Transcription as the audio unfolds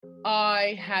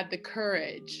I had the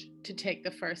courage to take the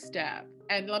first step.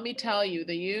 And let me tell you,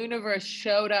 the universe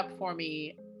showed up for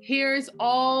me. Here's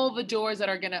all the doors that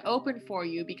are going to open for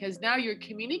you because now you're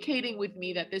communicating with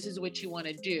me that this is what you want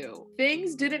to do.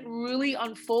 Things didn't really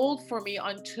unfold for me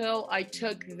until I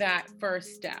took that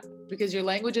first step because your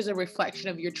language is a reflection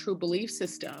of your true belief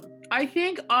system. I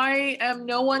think I am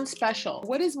no one special.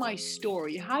 What is my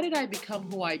story? How did I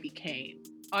become who I became?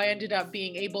 I ended up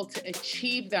being able to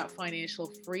achieve that financial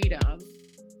freedom,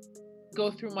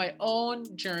 go through my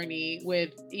own journey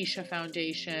with Isha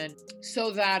Foundation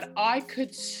so that I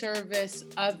could service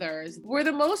others. We're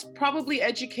the most probably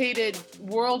educated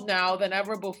world now than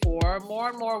ever before. More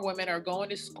and more women are going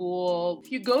to school.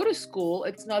 If you go to school,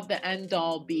 it's not the end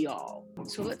all be all.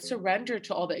 So let's surrender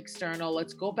to all the external.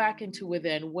 Let's go back into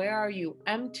within. Where are you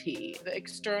empty? The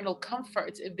external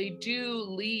comforts, if they do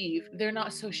leave, they're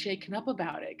not so shaken up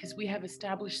about it because we have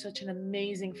established such an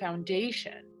amazing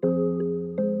foundation.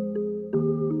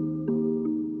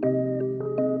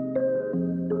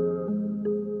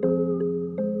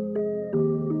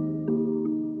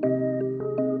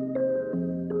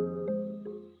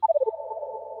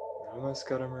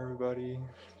 Namaskaram, everybody.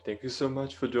 Thank you so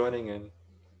much for joining in.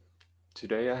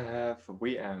 Today I have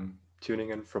WEAM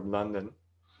tuning in from London.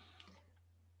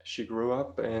 She grew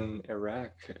up in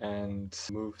Iraq and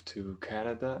moved to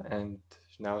Canada, and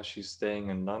now she's staying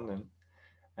in London.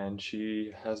 And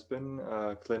she has been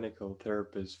a clinical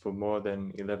therapist for more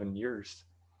than 11 years.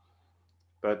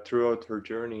 But throughout her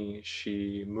journey,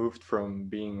 she moved from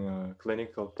being a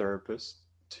clinical therapist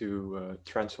to a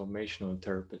transformational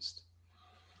therapist.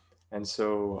 And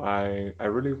so I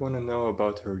really want to know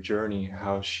about her journey,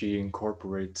 how she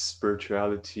incorporates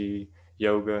spirituality,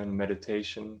 yoga, and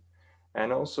meditation,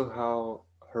 and also how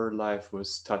her life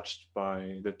was touched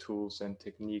by the tools and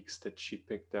techniques that she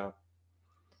picked up.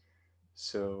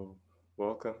 So,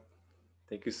 welcome.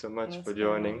 Thank you so much for Namaskaram.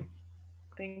 joining.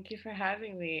 Thank you for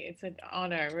having me. It's an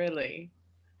honor, really.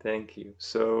 Thank you.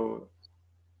 So,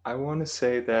 I want to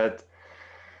say that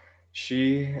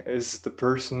she is the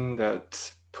person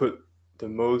that put the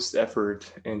most effort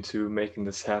into making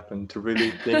this happen to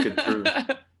really think it through.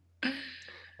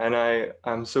 And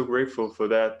I'm so grateful for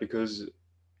that because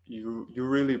you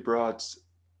really brought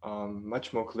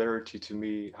much more clarity to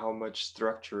me how much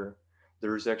structure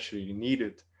there is actually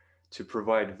needed to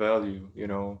provide value.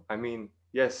 I mean,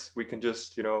 yes, we can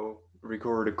just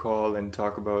record a call and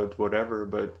talk about whatever,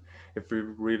 but if we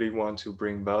really want to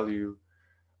bring value,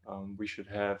 we should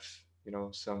have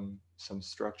some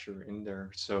structure in there.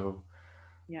 So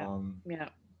Yeah, um, yeah.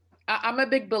 I'm a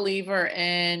big believer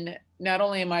in, not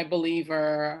only am I a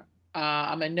believer,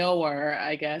 I'm a knower,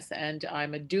 I guess, and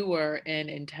I'm a doer in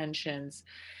intentions.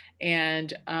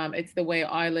 And it's the way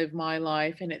I live my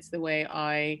life, and it's the way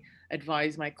I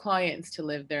advise my clients to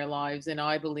live their lives. And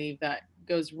I believe that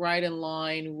goes right in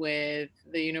line with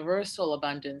the universal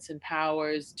abundance and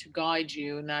powers to guide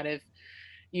you, and that if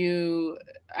you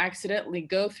accidentally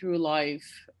go through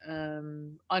life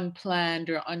unplanned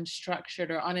or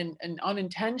unstructured or and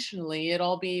unintentionally,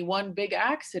 it'll be one big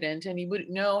accident and you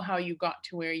wouldn't know how you got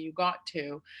to where you got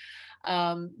to.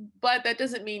 But that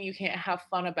doesn't mean you can't have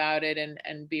fun about it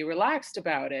and be relaxed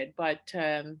about it. But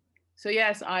so,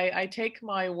 yes, I take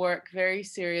my work very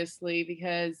seriously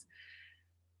because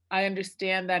I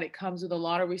understand that it comes with a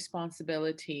lot of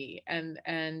responsibility and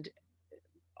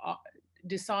uh,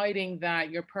 deciding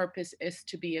that your purpose is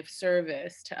to be of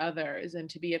service to others and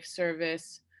to be of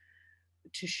service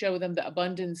to show them the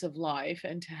abundance of life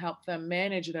and to help them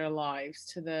manage their lives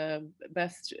to the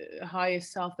best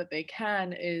highest self that they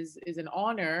can is an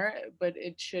honor, but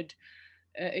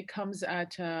it comes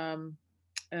at um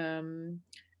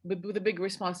with a big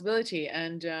responsibility,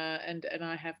 and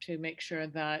I have to make sure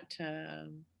that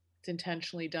it's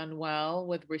intentionally done well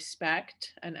with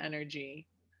respect and energy.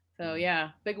 So yeah,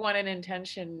 big one in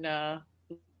intention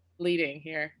leading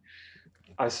here.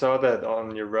 I saw that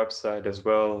on your website as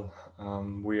well.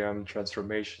 We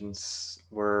transformations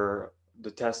where the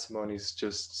testimonies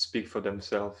just speak for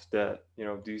themselves that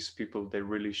these people they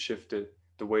really shifted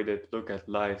the way they look at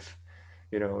life.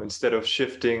 Instead of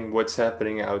shifting what's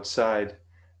happening outside,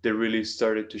 they really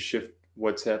started to shift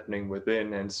what's happening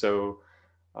within. And so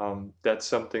that's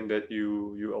something that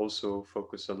you also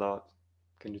focus a lot.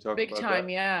 Can you talk Big about time,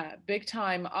 that? yeah, big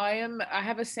time. I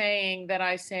have a saying that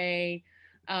I say,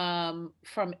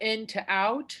 from in to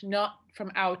out, not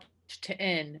from out to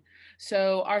in.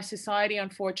 So our society,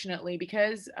 unfortunately,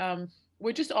 because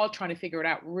we're just all trying to figure it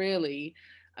out, really.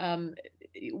 Um,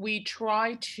 we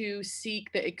try to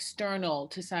seek the external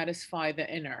to satisfy the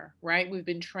inner, right? We've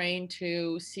been trained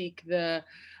to seek the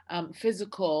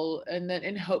physical, and then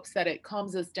in hopes that it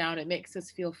calms us down, it makes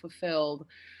us feel fulfilled.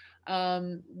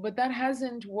 But that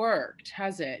hasn't worked,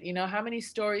 has it? You know, how many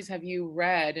stories have you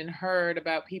read and heard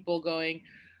about people going,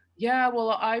 yeah,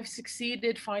 well, I've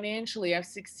succeeded financially. I've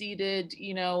succeeded,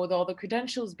 you know, with all the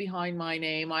credentials behind my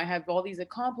name. I have all these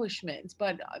accomplishments,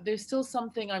 but there's still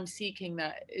something I'm seeking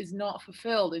that is not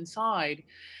fulfilled inside.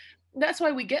 That's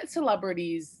why we get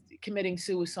celebrities committing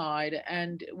suicide,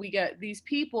 and we get these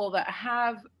people that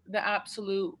have the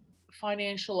absolute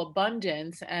financial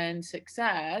abundance and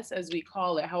success, as we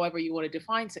call it, however you want to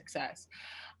define success.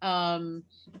 Um,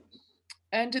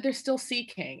 and they're still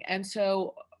seeking. And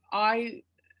so I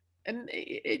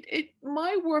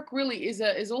my work really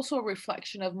is also a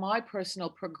reflection of my personal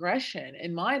progression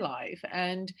in my life,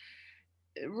 and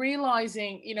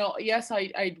realizing, you know, yes,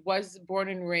 I was born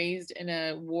and raised in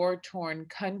a war torn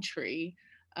country,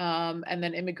 and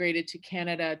then immigrated to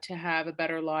Canada to have a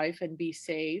better life and be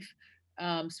safe,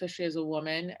 especially as a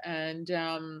woman. And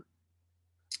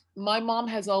my mom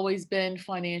has always been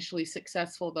financially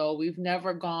successful, though. We've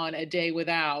never gone a day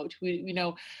without.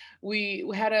 We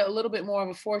had a little bit more of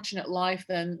a fortunate life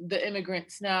than the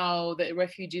immigrants now, the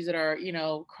refugees that are, you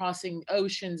know, crossing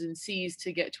oceans and seas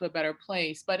to get to a better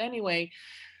place. But anyway,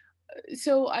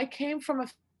 so I came from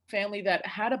a family that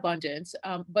had abundance,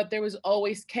 but there was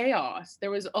always chaos.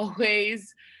 There was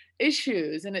always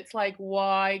issues, and it's like,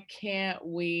 why can't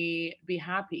we be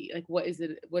happy? Like, what is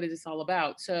it? What is this all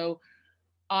about? So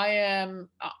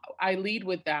I lead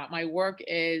with that. My work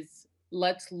is,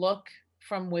 let's look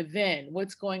from within.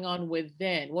 What's going on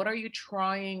within? What are you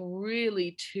trying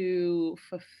really to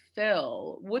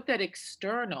fulfill with that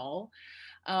external?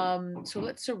 So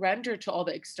let's surrender to all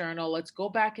the external. Let's go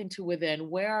back into within.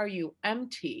 Where are you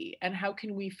empty? And how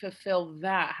can we fulfill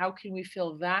that? How can we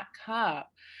fill that cup?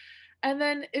 And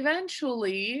then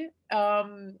eventually,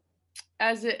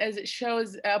 as it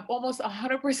shows, almost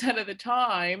 100% of the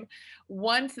time,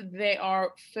 once they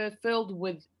are fulfilled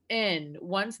within,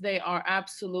 once they are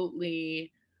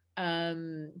absolutely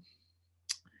um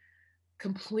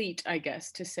complete, I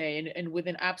guess to say, and with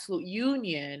an absolute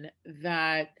union,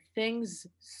 that things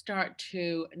start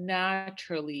to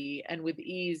naturally and with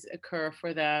ease occur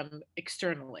for them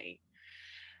externally.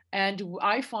 And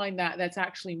I find that that's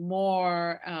actually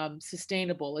more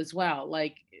sustainable as well.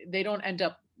 Like, they don't end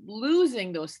up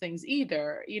losing those things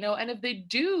either, you know. And if they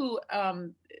do,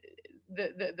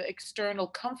 the external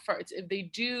comforts, if they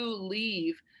do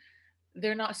leave,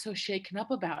 they're not so shaken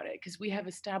up about it, because we have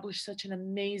established such an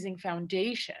amazing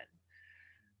foundation,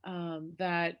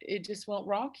 that it just won't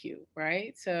rock you,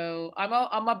 right? So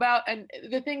I'm about, and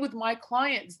the thing with my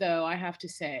clients, though, I have to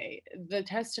say, the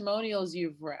testimonials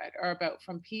you've read are about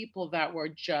from people that were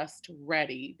just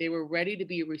ready. They were ready to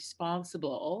be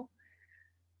responsible,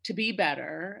 to be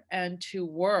better, and to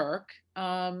work.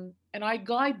 And I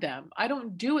guide them. I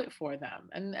don't do it for them.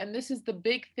 And this is the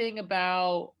big thing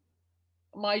about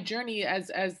my journey as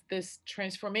this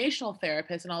transformational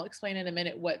therapist, and I'll explain in a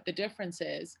minute what the difference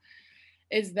is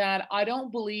that I don't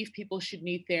believe people should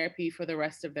need therapy for the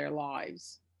rest of their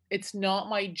lives. It's not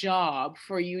my job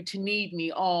for you to need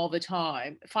me all the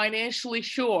time. Financially,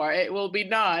 sure, it will be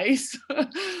nice,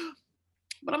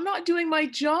 but I'm not doing my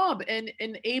job in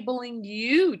enabling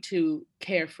you to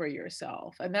care for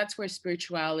yourself. And that's where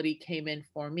spirituality came in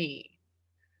for me.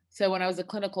 So when I was a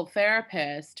clinical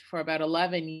therapist for about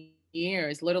 11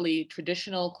 years, literally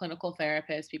traditional clinical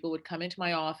therapist, people would come into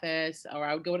my office, or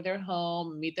I would go to their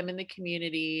home, meet them in the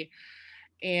community,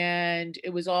 and it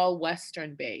was all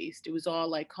Western based. It was all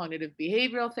like cognitive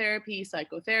behavioral therapy,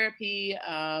 psychotherapy,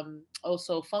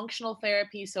 also functional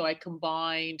therapy. So I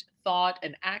combined thought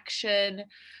and action.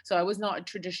 So I was not a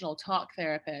traditional talk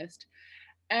therapist.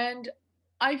 And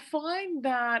I found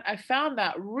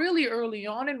that really early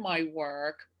on in my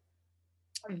work,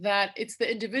 that it's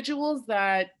the individuals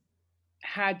that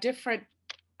had different,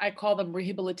 I call them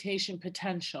rehabilitation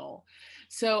potential.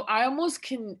 So I almost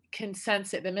can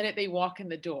sense it the minute they walk in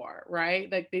the door,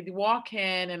 right? Like they walk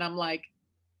in and I'm like,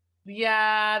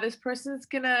 yeah, this person's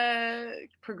gonna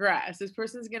progress. This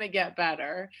person's gonna get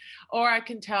better. Or I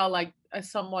can tell, like,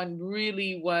 someone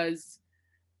really was,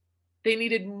 they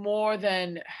needed more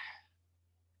than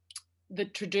the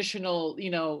traditional, you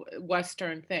know,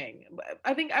 Western thing.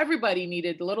 I think everybody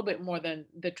needed a little bit more than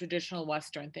the traditional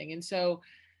Western thing. And so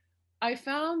I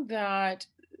found that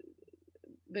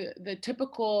the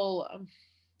typical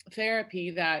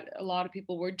therapy that a lot of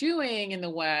people were doing in the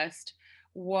West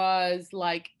was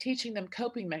like teaching them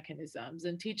coping mechanisms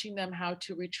and teaching them how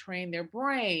to retrain their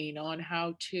brain on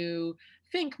how to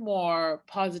think more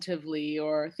positively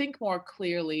or think more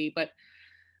clearly. But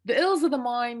the ills of the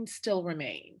mind still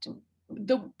remained,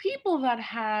 the people that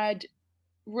had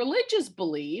religious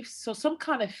beliefs, so some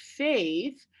kind of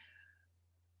faith,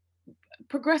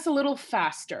 progress a little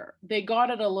faster. They got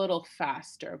it a little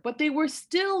faster, but they were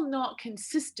still not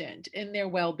consistent in their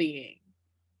well-being.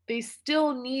 They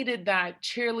still needed that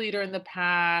cheerleader in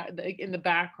the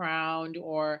background,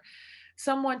 or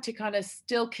someone to kind of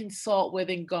still consult with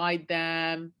and guide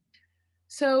them.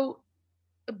 So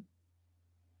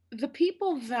the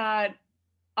people that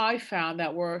I found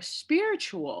that were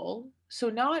spiritual, so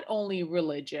not only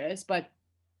religious, but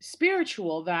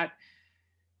spiritual, that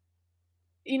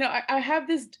I have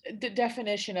this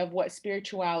definition of what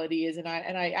spirituality is, and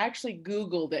I actually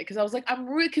Googled it because I was like, I'm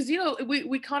really, because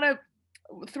we kind of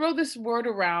throw this word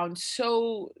around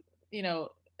so you know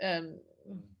um,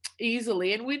 Mm.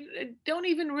 easily, and we don't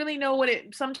even really know what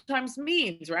it sometimes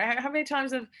means, right? How many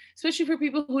times have, especially for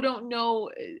people who don't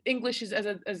know English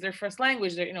as their first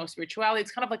language, spirituality,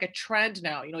 it's kind of like a trend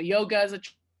now. Yoga is a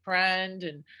trend,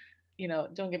 and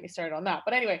don't get me started on that.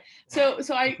 But anyway, so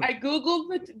I googled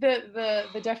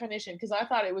the definition because I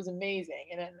thought it was amazing,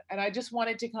 and I just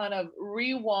wanted to kind of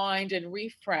rewind and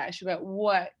refresh about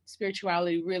what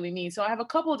spirituality really means. So I have a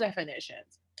couple of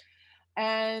definitions.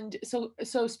 And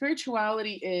so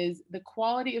spirituality is the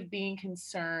quality of being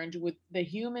concerned with the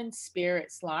human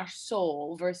spirit slash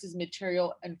soul versus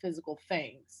material and physical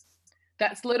things.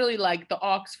 That's literally like the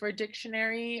Oxford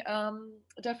Dictionary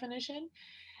definition.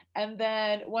 And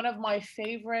then one of my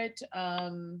favorite,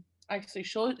 actually,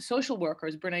 social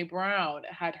workers, Brene Brown,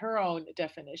 had her own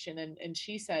definition, and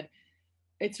she said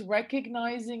it's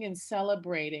recognizing and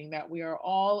celebrating that we are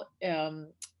all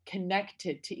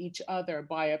connected to each other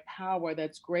by a power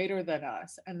that's greater than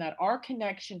us, and that our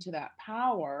connection to that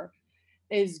power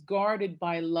is guarded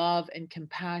by love and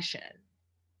compassion.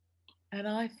 And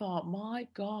I thought, my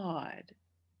God,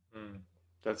 Mm.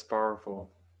 That's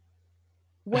powerful.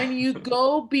 when you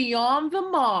go beyond the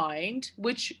mind,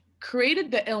 which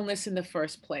created the illness in the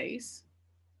first place,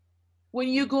 when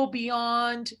you Mm. go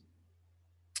beyond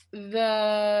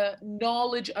the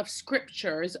knowledge of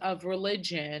scriptures of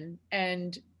religion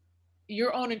and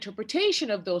your own interpretation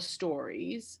of those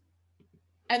stories,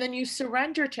 and then you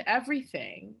surrender to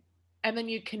everything, and then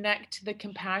you connect to the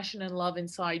compassion and love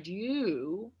inside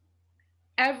you,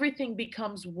 everything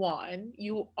becomes one.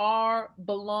 You are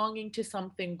belonging to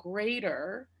something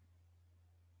greater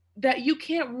that you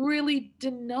can't really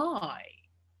deny.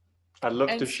 I'd love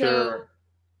And to share. so,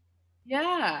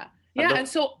 yeah. I'd Yeah. love. And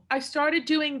so I started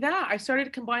doing that. I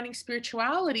started combining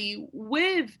spirituality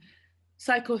with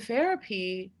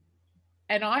psychotherapy.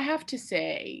 And I have to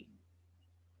say,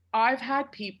 I've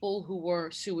had people who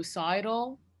were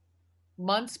suicidal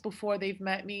months before they've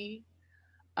met me,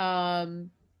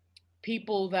 um,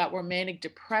 people that were manic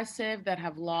depressive that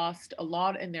have lost a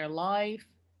lot in their life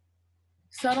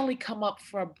suddenly come up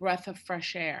for a breath of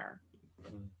fresh air.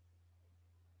 Mm.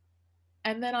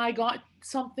 And then I got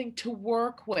something to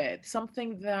work with,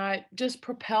 something that just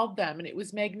propelled them, and it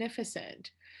was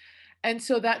magnificent. And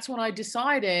so that's when I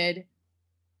decided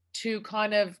to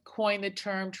kind of coin the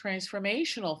term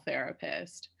transformational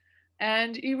therapist.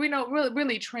 And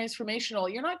really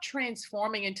transformational, you're not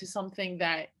transforming into something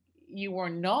that you are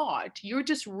not. You're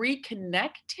just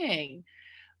reconnecting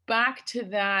back to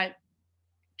that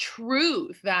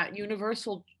truth, that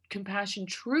universal compassion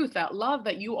truth, that love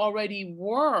that you already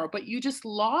were, but you just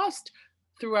lost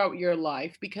throughout your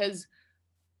life because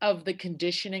of the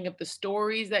conditioning of the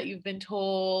stories that you've been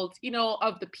told,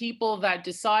 of the people that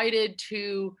decided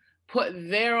to put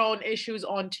their own issues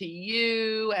onto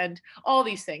you, and all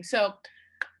these things. So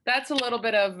that's a little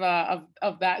bit of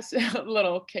that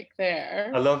little kick I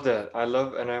there. love that. I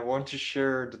love, and I want to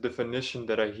share the definition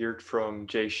that I heard from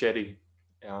Jay Shetty.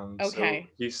 So Okay.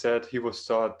 he said he was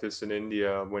taught this in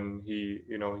India when he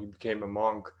became a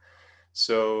monk.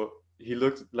 So he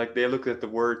looked like they looked at the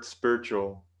word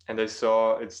spiritual and they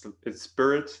saw it's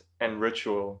spirit and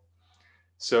ritual.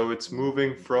 So it's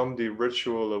moving Mhm. from the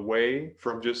ritual away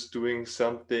from just doing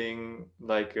something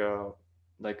like a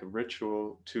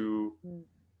ritual to Mhm.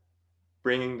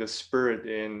 bringing the spirit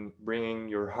in, bringing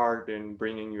your heart in,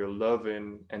 bringing your love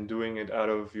in, and doing it out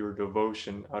of your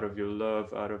devotion, out of your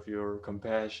love, out of your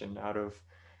compassion, out of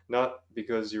not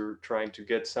because you're trying to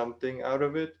get something out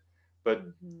of it, but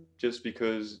Mhm. just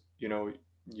because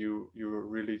you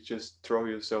really just throw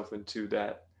yourself into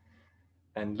that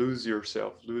and lose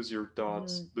yourself, lose your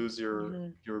thoughts, Mhm. lose your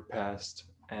Mhm. your past.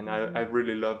 And I Mhm.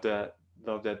 really love that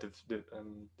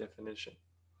definition.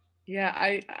 Yeah,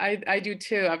 I do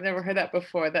too. I've never heard that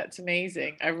before. That's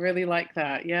amazing. I really like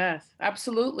that. Yes,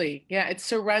 absolutely. Yeah, it's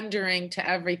surrendering to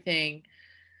everything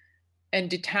and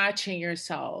detaching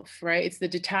yourself, right? It's the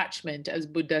detachment, as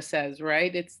Buddha says,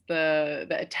 right? It's the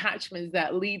attachments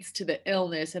that leads to the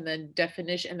illness, and then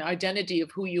definition and identity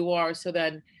of who you are. So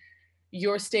then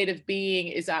your state of being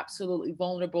is absolutely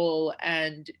vulnerable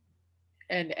and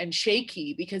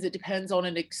shaky because it depends on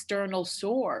an external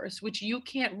source, which you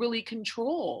can't really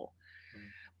control.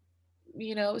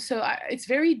 Mm. So it's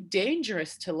very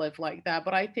dangerous to live like that,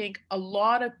 but I think a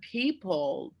lot of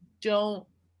people don't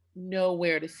know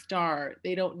where to start.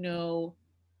 They don't know,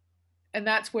 and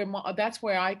that's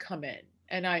where I come in,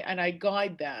 and I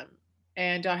guide them,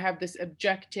 and I have this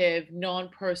objective,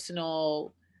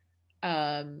 non-personal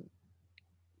um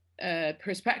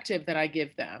perspective that I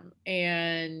give them,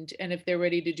 and if they're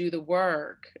ready to do the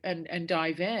work and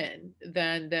dive in,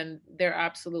 then they're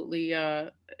absolutely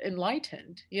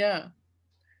enlightened. Yeah,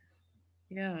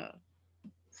 yeah.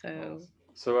 So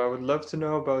So I would love to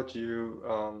know about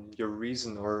your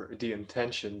reason or the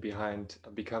intention behind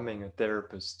becoming a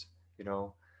therapist. You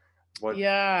know, what,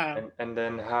 yeah, and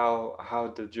then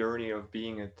how the journey of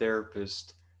being a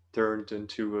therapist turned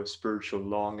into a spiritual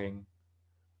longing.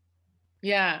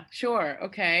 yeah, sure,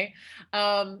 okay.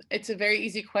 It's a very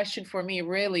easy question for me,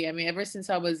 really. I mean, ever since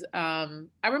I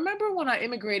remember when I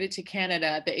immigrated to Canada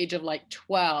at the age of like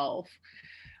 12.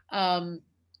 um,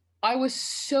 I was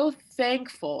so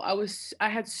thankful. I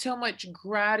had so much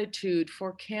gratitude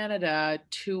for Canada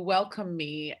to welcome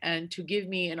me and to give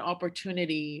me an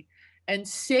opportunity and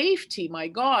safety. My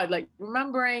God, like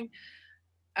remembering,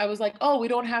 I was like, oh, we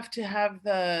don't have to have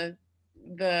the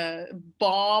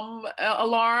bomb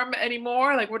alarm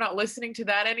anymore. Like we're not listening to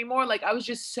that anymore. Like I was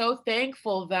just so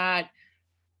thankful that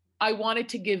I wanted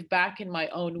to give back in my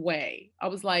own way. I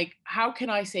was like, how can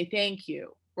I say thank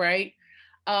you? Right.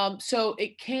 So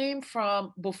it came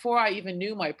from before I even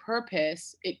knew my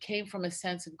purpose, it came from a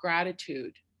sense of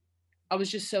gratitude. I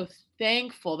was just so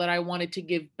thankful that I wanted to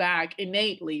give back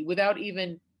innately without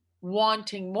even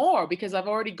wanting more because I've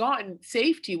already gotten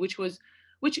safety, which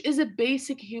is a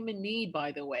basic human need,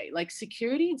 by the way. Like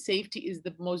security and safety is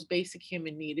the most basic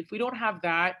human need. If we don't have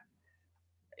that,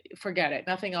 forget it.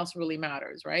 Nothing else really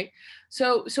matters, right?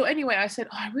 So anyway, I said,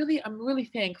 oh, I'm really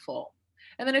thankful.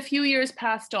 And then a few years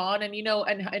passed on, and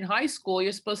in high school,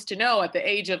 you're supposed to know at the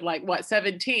age of like what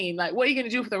 17, like what are you going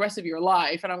to do for the rest of your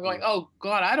life? And I'm going, Mm. oh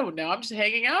God, I don't know. I'm just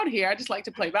hanging out here. I just like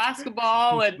to play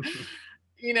basketball and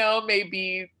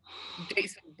maybe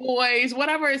date some boys,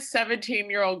 whatever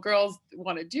 17-year-old girls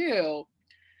want to do.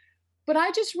 But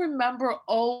I just remember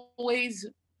always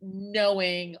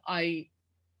knowing I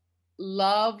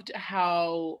loved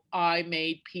how I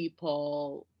made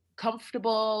people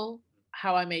comfortable,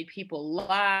 how I made people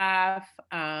laugh.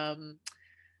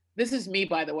 This is me,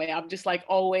 by the way. I'm just like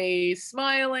always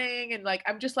smiling and like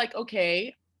I'm just like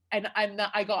okay, and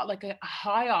I got like a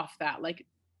high off that, like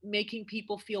making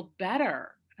people feel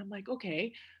better. And I'm like,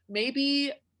 okay,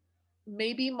 maybe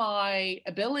my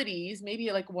abilities,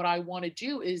 maybe like what I want to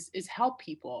do is help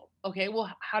people. Okay,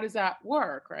 well, how does that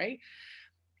work, right?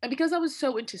 And because I was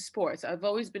so into sports, I've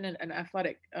always been an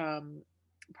athletic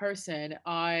person.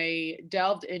 I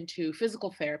delved into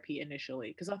physical therapy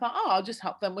initially because I thought, oh, I'll just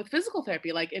help them with physical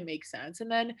therapy. Like it makes sense.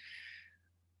 And then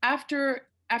after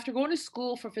going to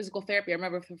school for physical therapy, I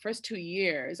remember for the first 2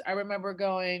 years, I remember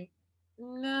going,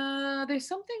 no, there's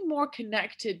something more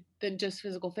connected than just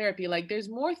physical therapy. Like there's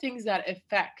more things that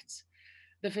affect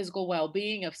the physical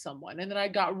well-being of someone. And then I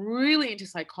got really into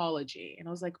psychology, and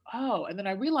I was like, oh, and then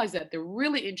I realized that they're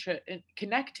really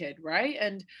connected, right?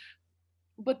 And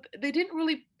but they didn't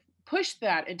really push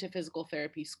that into physical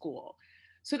therapy school.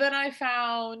 So then I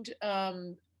found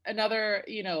another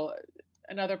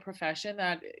another profession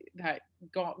that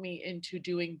got me into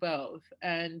doing both,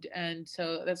 and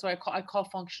so that's what I call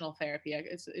functional therapy.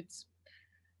 It's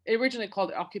originally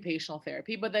called occupational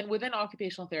therapy, but then within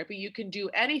occupational therapy, you can do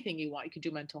anything you want. You can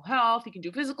do mental health, you can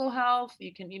do physical health,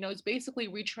 it's basically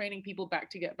retraining people back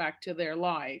to get back to their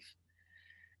life.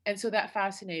 And so that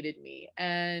fascinated me.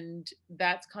 And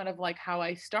that's kind of like how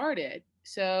I started.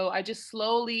 So I just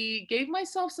slowly gave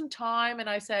myself some time and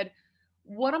I said,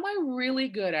 what am I really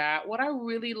good at? What I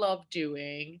really love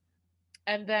doing?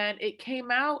 And then it came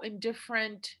out in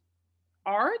different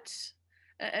arts.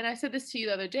 And I said this to you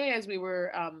the other day as we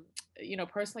were,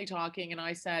 personally talking. And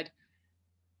I said,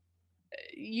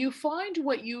 you find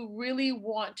what you really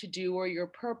want to do or your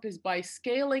purpose by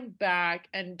scaling back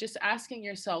and just asking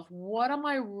yourself, what am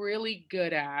I really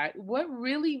good at? What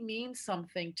really means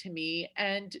something to me?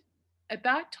 And at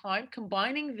that time,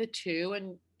 combining the two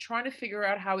and trying to figure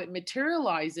out how it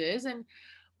materializes. And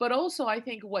But also, I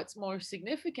think what's more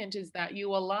significant is that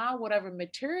you allow whatever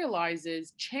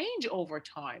materializes change over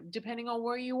time, depending on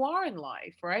where you are in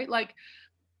life, right? Like,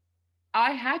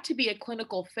 I had to be a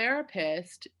clinical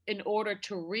therapist in order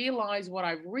to realize what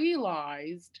I've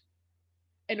realized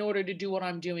in order to do what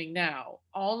I'm doing now,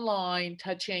 online,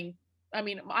 touching. I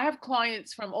mean, I have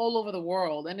clients from all over the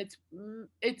world, and it's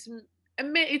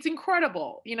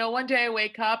incredible. One day I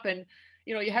wake up and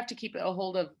you have to keep a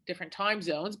hold of different time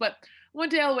zones, but one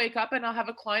day I'll wake up and I'll have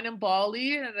a client in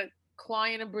Bali and a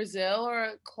client in Brazil or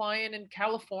a client in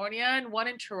California and one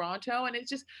in Toronto, and it's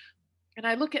just and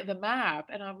I look at the map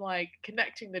and I'm like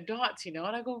connecting the dots, and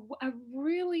I go, I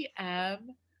really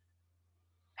am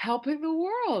helping the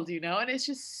world, and it's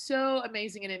just so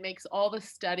amazing. And it makes all the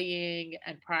studying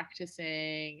and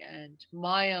practicing and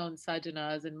my own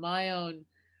sadhanas and my own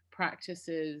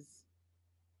practices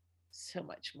so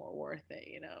much more worth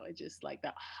it. It's just like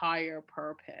that higher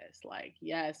purpose. Like,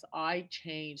 yes, I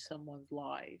changed someone's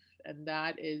life, and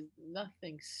that is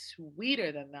nothing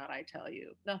sweeter than that, I tell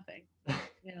you. Nothing.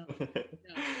 Yeah.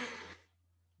 No.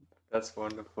 That's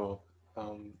wonderful.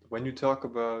 When you talk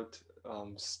about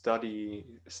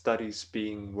studies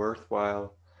being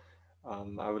worthwhile,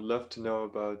 I would love to know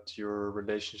about your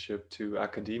relationship to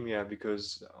academia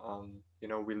because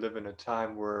we live in a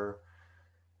time where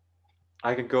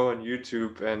I can go on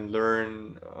YouTube and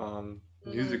learn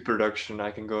music Mhm. production. I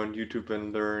can go on YouTube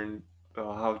and learn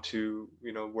how to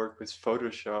work with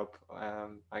Photoshop.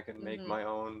 I can make Mhm. my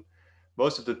own.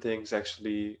 Most of the things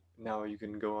actually now you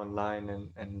can go online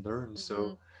and learn.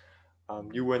 So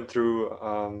Mhm. you Mhm. went through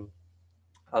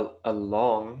a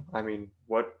long, I mean,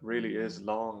 what really is Mhm.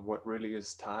 long, what really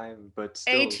is time, but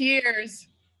 8 still. years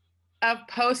of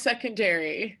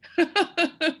post-secondary.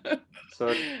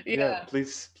 So yeah, Yeah.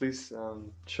 please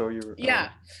show your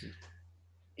Yeah.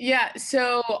 Yeah,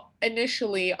 so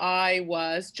initially I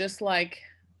was just like,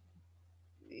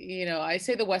 I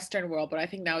say the Western world, but I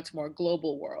think now it's more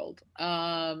global world.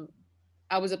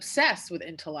 I was obsessed with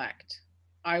intellect.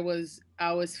 I was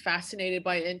fascinated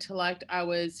by intellect. I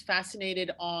was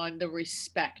fascinated on the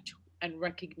respect and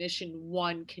recognition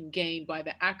one can gain by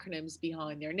the acronyms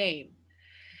behind their name.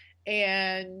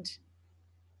 And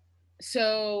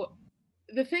so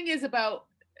the thing is about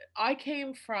I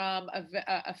came from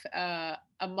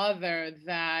a mother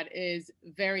that is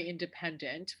very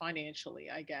independent financially,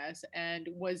 I guess, and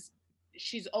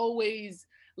she's always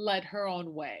led her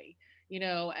own way,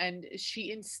 and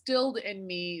she instilled in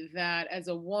me that as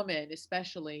a woman,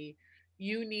 especially,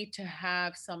 you need to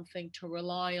have something to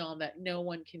rely on that no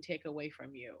one can take away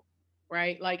from you.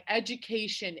 Right? Like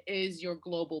education is your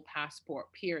global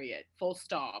passport, period, full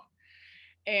stop,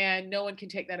 and no one can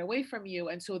take that away from you,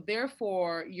 and so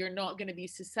therefore you're not going to be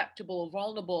susceptible or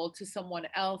vulnerable to someone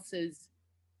else's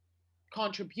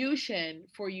contribution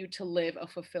for you to live a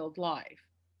fulfilled life.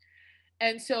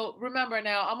 And so remember,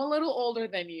 now I'm a little older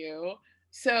than you,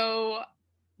 so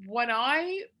when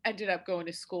I ended up going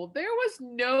to school, there was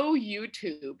no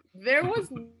YouTube, there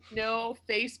was no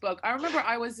Facebook. I remember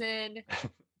I was in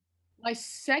my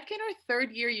second or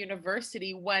third year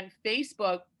university when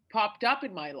Facebook popped up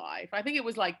in my life. I think it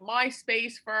was like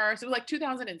MySpace first. It was like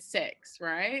 2006,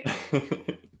 right?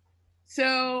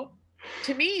 So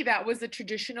to me, that was the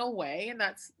traditional way. And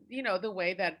that's, the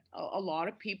way that a lot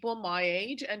of people my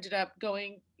age ended up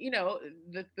going,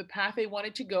 the path they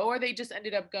wanted to go, or they just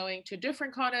ended up going to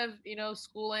different kind of,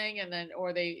 schooling, and then,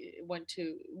 or they went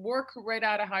to work right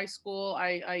out of high school.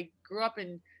 I grew up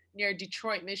in near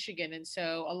Detroit, Michigan. And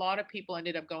so a lot of people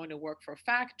ended up going to work for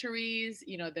factories,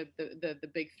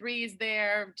 the big threes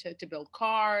there to build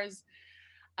cars.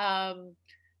 um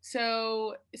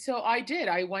so I did.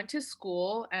 I went to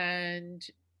school, and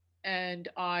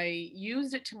I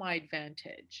used it to my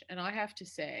advantage, and I have to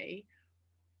say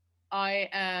I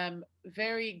am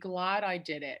very glad I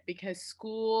did it, because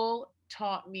school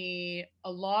taught me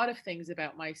a lot of things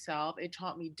about myself. It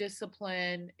taught me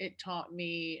discipline, it taught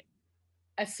me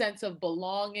a sense of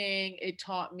belonging, it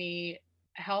taught me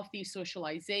healthy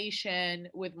socialization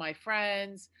with my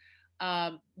friends.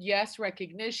 Yes,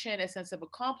 recognition, a sense of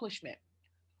accomplishment.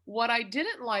 What I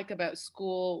didn't like about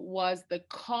school was the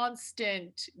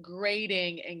constant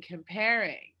grading and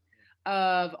comparing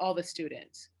of all the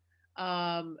students.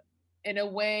 Um, in a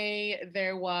way,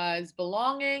 there was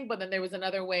belonging, but then there was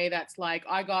another way that's like,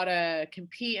 I gotta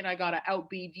compete and I gotta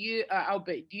outbid you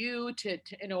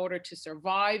in order to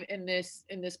survive in this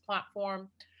platform.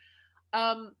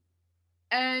 Um,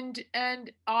 and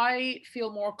I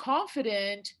feel more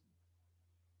confident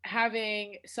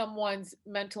having someone's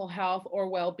mental health or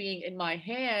well-being in my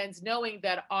hands, knowing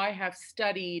that I have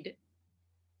studied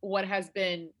what has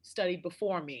been studied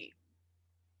before me.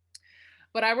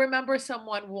 But I remember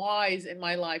someone wise in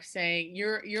my life saying,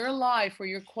 your life or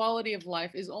your quality of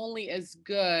life is only as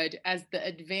good as the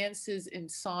advances in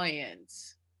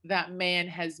science that man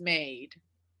has made.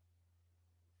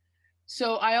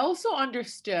 So I also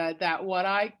understood that what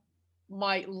I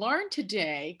might learn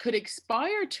today could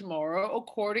expire tomorrow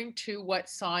according to what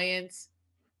science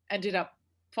ended up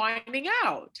finding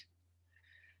out.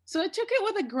 So I took it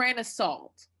with a grain of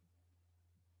salt,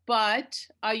 but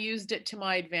I used it to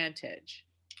my advantage.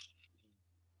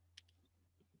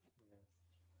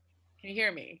 Can you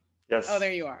hear me? Oh, Yes.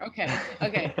 there you are. Okay.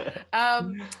 Okay.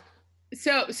 Um,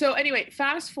 so anyway,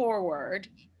 fast forward.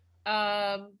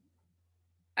 Um,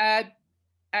 at,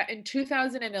 in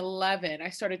 2011, I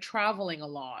started traveling a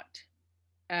lot.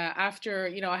 After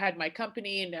I had my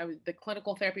company and the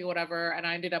clinical therapy, whatever, and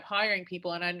I ended up hiring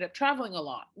people, and I ended up traveling a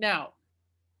lot. Now,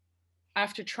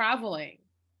 after traveling,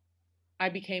 I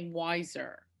became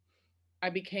wiser. I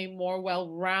became more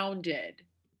well-rounded.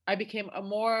 I became a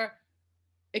more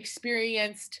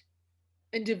experienced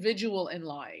individual in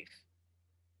life.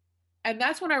 And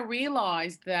that's when I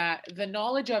realized that the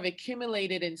knowledge I've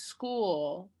accumulated in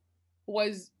school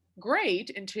was great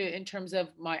in terms of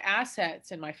my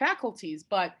assets and my faculties,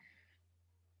 but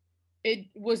it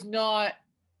was not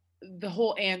the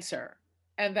whole answer.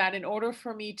 And that in order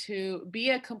for me to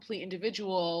be a complete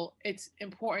individual, it's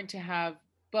important to have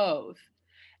both.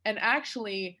 And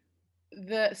actually,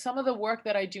 the some of the work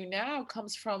that I do now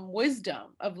comes from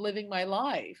wisdom of living my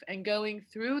life and going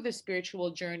through the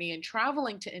spiritual journey and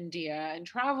traveling to India and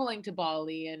traveling to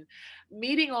Bali and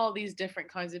meeting all these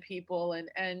different kinds of people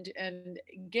and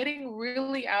getting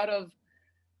really out of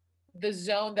the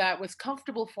zone that was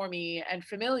comfortable for me and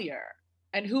familiar,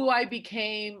 and who I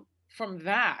became from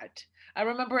that. I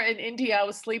remember in India, I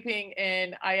was sleeping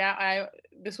in,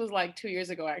 this was like 2 years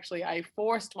ago, actually. I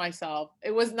forced myself.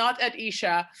 It was not at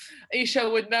Isha. Isha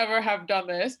would never have done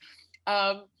this.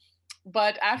 Um,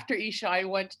 but after Isha, I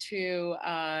went to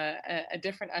a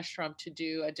different ashram to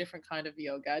do a different kind of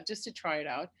yoga just to try it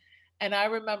out. And I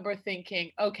remember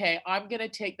thinking, okay, I'm going to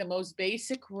take the most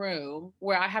basic room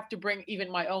where I have to bring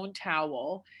even my own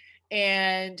towel,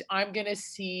 and I'm going to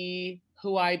see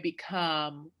who I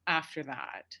become after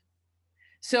that.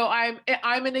 So I'm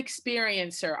an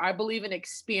experiencer. I believe in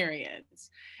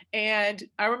experience. And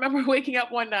I remember waking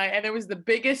up one night and there was the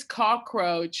biggest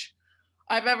cockroach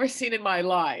I've ever seen in my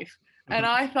life. And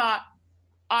I thought,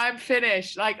 I'm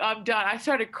finished. Like, I'm done. I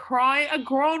started crying. A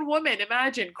grown woman,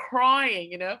 imagine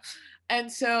crying.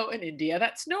 And so in India,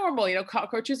 that's normal.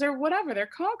 Cockroaches are whatever. They're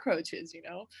cockroaches.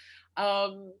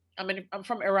 I mean, I'm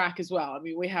from Iraq as well. I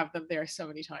mean, we have them there so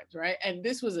many times, right? And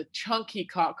this was a chunky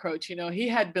cockroach. He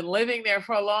had been living there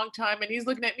for a long time, and he's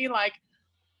looking at me like,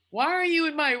 why are you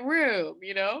in my room?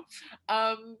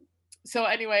 um so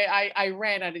anyway, I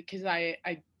ran at it because I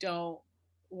don't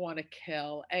want to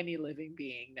kill any living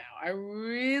being now. I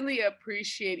really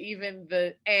appreciate even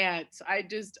the ants.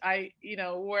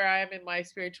 Where I am in my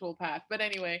spiritual path. But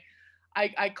anyway,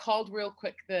 I called real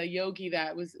quick the yogi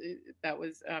that was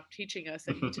teaching us,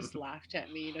 and he just laughed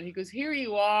at me. He goes, here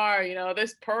you are,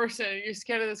 this person, you're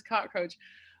scared of this cockroach.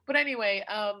 But anyway,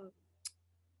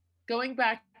 going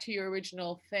back to your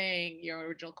original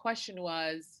question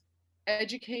was,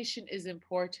 education is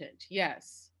important.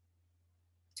 Yes.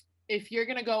 If you're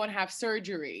going to go and have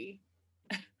surgery,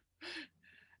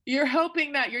 you're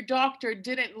hoping that your doctor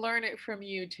didn't learn it from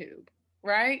YouTube,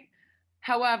 right?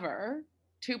 However,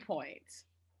 2 points.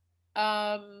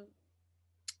 Um,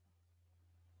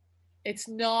 it's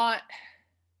not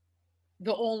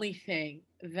the only thing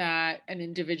that an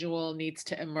individual needs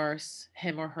to immerse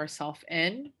him or herself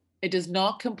in. It does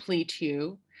not complete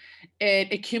you.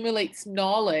 It accumulates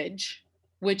knowledge,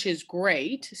 which is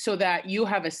great, so that you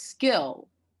have a skill.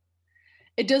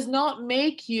 It does not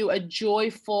make you a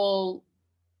joyful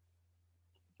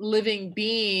living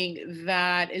being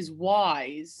that is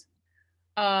wise,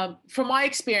 from my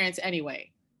experience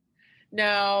anyway.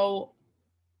 Now,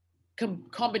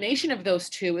 combination of those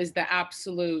two is the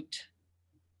absolute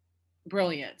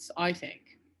brilliance, I think.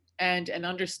 And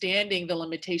understanding the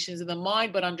limitations of the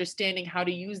mind, but understanding how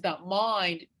to use that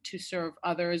mind to serve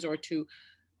others or to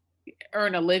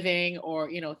earn a living, or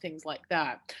things like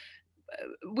that.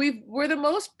 We're the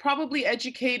most probably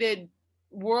educated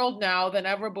world now than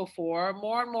ever before.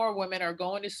 More and more women are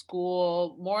going to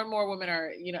school. More and more women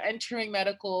are entering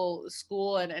medical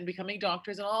school and becoming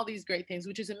doctors and all these great things,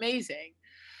 which is amazing.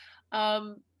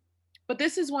 um, but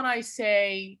this is when I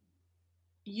say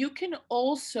you can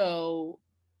also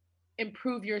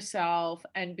improve yourself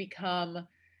and become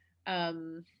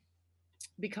an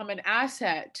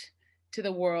asset to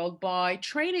the world by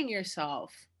training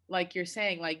yourself like you're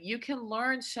saying, like you can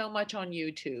learn so much on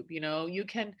YouTube,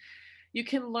 you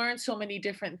can learn so many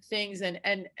different things, and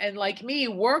like me,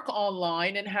 work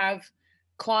online and have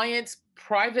clients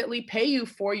privately pay you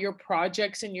for your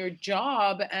projects and your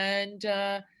job, and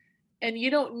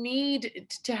you don't need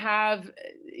to have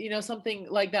something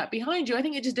like that behind you. I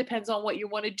think it just depends on what you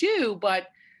want to do, but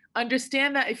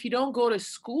understand that if you don't go to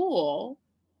school,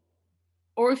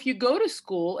 or if you go to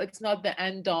school, it's not the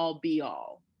end all be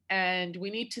all. And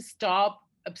we need to stop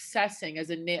obsessing as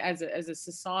a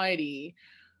society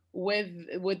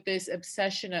with this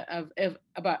obsession of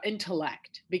about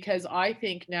intellect, because I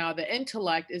think now the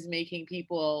intellect is making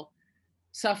people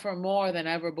suffer more than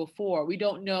ever before. We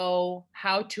don't know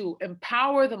how to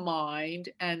empower the mind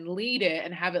and lead it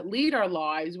and have it lead our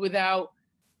lives without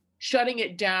shutting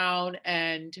it down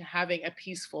and having a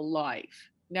peaceful life.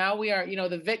 Now we are,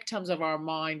 the victims of our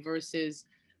mind versus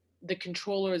the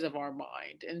controllers of our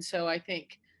mind. And so I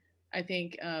think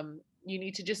you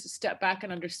need to just step back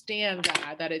and understand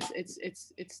that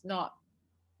it's not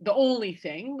the only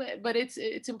thing, but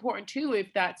it's important too, if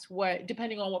that's what,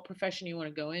 depending on what profession you want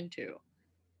to go into.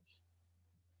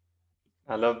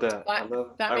 I love that.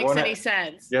 But that I makes want any to,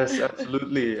 sense. yes,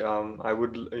 absolutely. I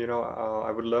would,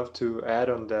 I would love to add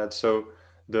on that. So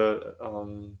the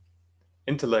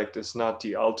intellect is not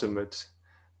the ultimate,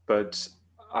 but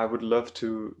I would love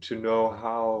to know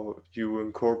how you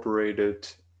incorporated,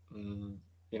 um,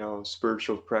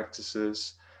 spiritual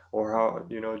practices, or how,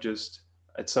 just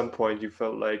at some point you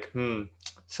felt like,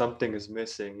 something is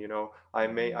missing. I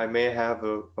may have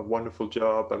a wonderful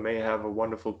job, I may have a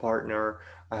wonderful partner,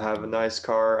 I have a nice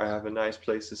car, I have a nice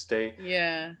place to stay,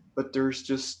 Yeah. but there's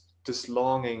just this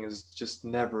longing is just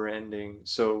never ending.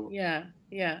 So Yeah,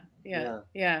 yeah, yeah, yeah.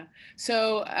 yeah.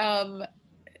 So,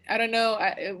 I don't know.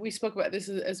 We spoke about this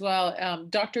as well.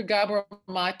 Dr. Gabor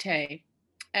Mate,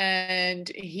 and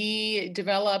he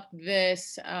developed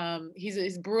this.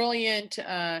 He's brilliant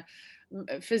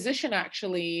physician,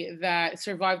 actually, that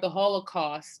survived the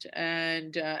Holocaust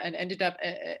and ended up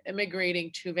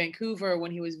immigrating to Vancouver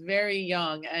when he was very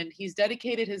young, and he's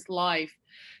dedicated his life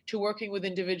to working with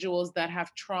individuals that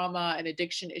have trauma and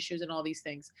addiction issues and all these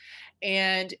things.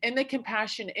 And in the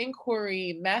compassion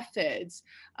inquiry methods,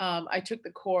 I took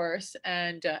the course,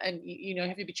 and you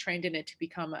have to be trained in it to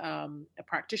become a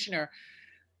practitioner.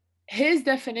 His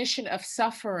definition of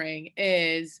suffering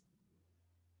is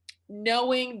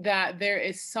knowing that there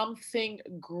is something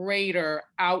greater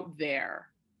out there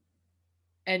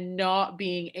and not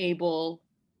being able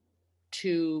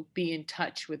to be in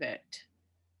touch with it.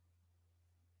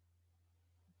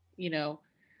 You know,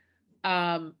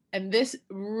 and this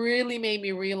really made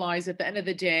me realize at the end of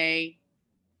the day,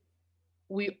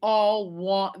 we all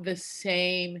want the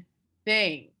same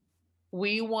thing.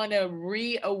 We want to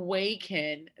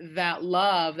reawaken that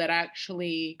love that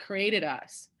actually created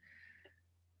us.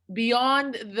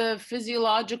 Beyond the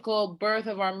physiological birth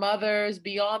of our mothers,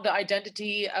 beyond the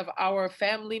identity of our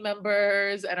family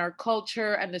members and our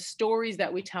culture and the stories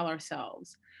that we tell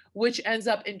ourselves, which ends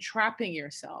up entrapping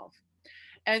yourself.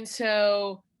 And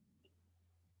so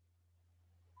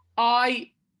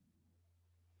I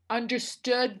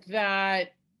understood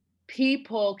that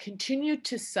people continue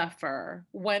to suffer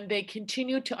when they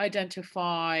continue to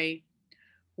identify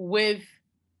with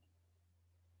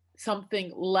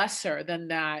something lesser than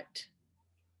that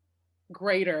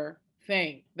greater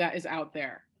thing that is out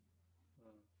there.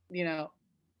 You know,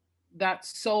 that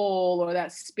soul or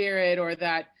that spirit or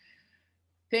that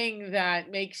thing that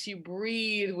makes you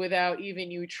breathe without even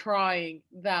you trying,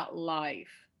 that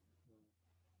life,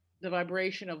 the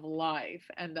vibration of life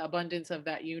and the abundance of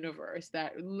that universe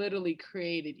that literally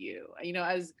created you.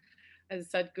 As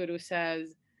Sadhguru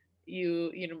says,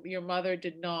 your mother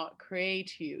did not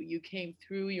create you. You came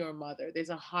through your mother. There's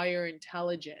a higher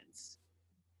intelligence.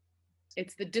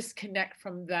 It's the disconnect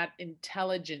from that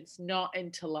intelligence, not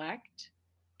intellect,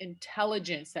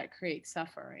 intelligence that creates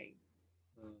suffering.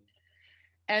 Mm,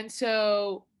 And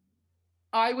so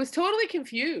I was totally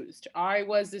confused. I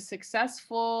was a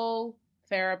successful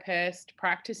therapist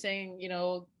practicing,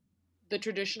 the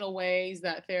traditional ways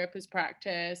that therapists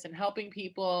practice and helping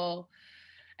people.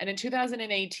 And in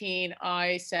 2018,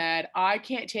 I said, I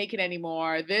can't take it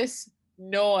anymore. This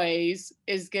noise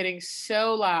is getting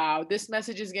so loud. This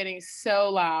message is getting so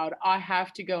loud. I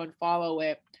have to go and follow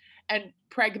it. And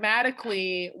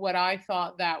pragmatically, what I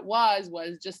thought that was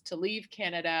just to leave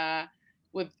Canada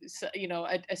with,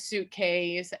 a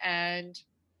suitcase and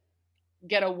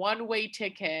get a one-way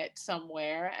ticket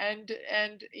somewhere. And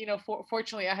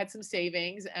fortunately, I had some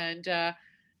savings, and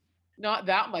not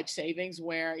that much savings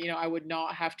where, I would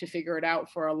not have to figure it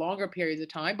out for a longer periods of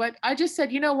time. But I just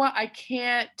said, you know what? I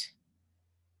can't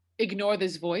ignore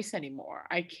this voice anymore.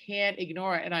 I can't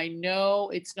ignore it. And I know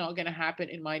it's not going to happen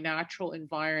in my natural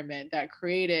environment that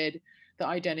created the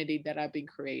identity that I've been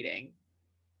creating.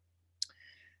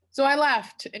 So I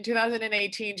left in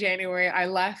 2018, January. I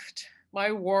left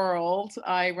my world.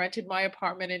 I rented my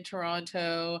apartment in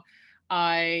Toronto.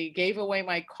 I gave away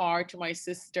my car to my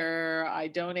sister. I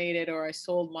donated or I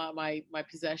sold my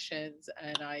possessions,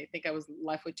 and I think I was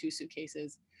left with 2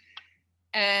 suitcases.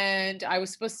 And I was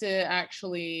supposed to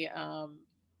actually,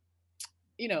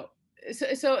 you know,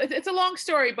 so it's a long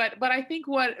story, but I think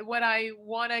what I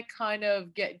want to kind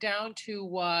of get down to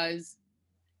was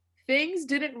things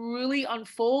didn't really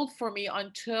unfold for me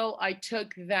until I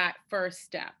took that first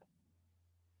step.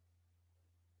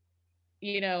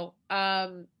 You know,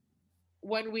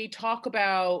 when we talk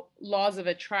about laws of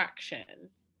attraction,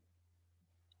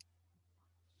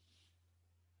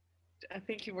 I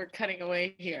think you were cutting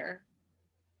away here.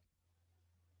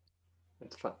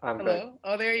 It's fine. I'm back. Hello?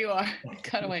 Oh, there you are.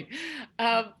 Cut away.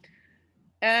 Um,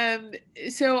 Um,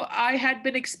 so I had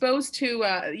been exposed to,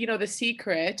 The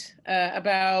Secret,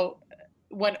 about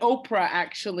when Oprah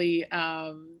actually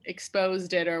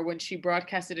exposed it, or when she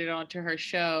broadcasted it onto her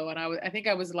show. And I think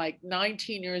I was like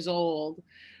 19 years old.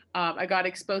 I got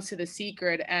exposed to The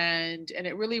Secret, and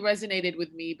it really resonated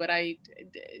with me. But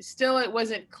still, it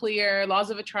wasn't clear. Laws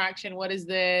of attraction. What is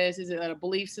this? Is it a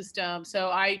belief system? So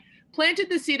I planted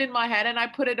the seed in my head and I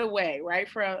put it away, right,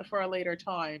 for a later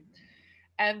time.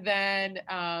 And then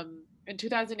in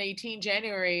 2018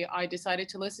 January, I decided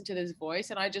to listen to this voice,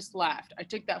 and I just left. I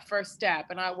took that first step,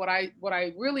 and what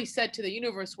I really said to the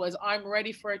universe was, I'm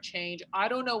ready for a change. I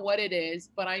don't know what it is,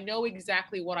 but I know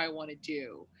exactly what I want to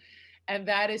do, and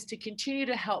that is to continue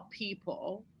to help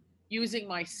people using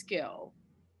my skill.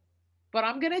 But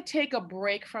I'm going to take a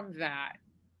break from that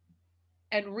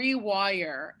and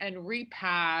rewire and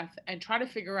repath and try to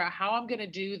figure out how I'm going to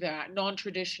do that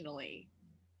non-traditionally.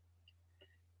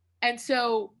 And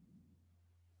so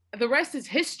the rest is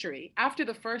history. After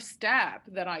the first step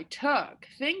that I took,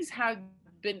 things have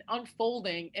been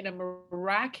unfolding in a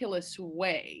miraculous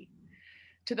way,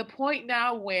 to the point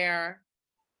now where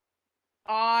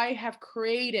I have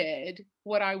created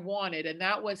what I wanted, and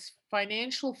that was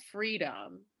financial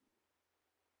freedom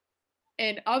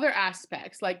in other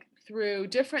aspects, like through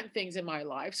different things in my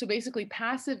life. So basically,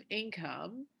 passive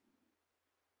income,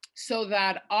 so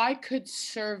that I could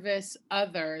service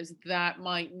others that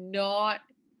might not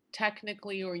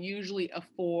technically or usually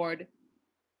afford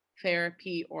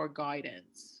therapy or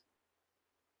guidance.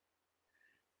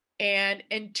 And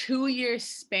in 2 years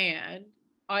span,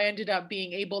 I ended up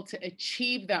being able to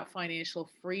achieve that financial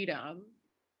freedom,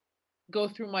 go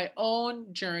through my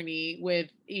own journey with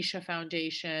Isha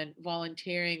Foundation,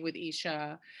 volunteering with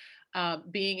Isha,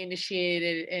 being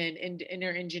initiated in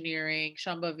inner engineering,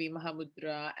 Shambhavi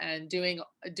Mahamudra, and doing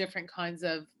different kinds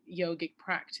of yogic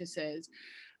practices,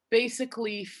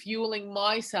 basically fueling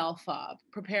myself up,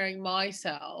 preparing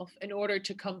myself in order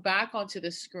to come back onto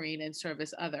the screen and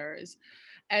service others.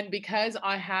 And because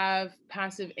I have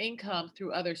passive income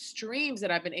through other streams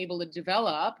that I've been able to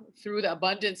develop through the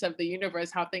abundance of the universe,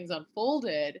 how things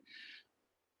unfolded,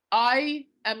 I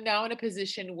am now in a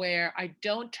position where I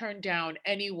don't turn down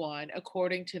anyone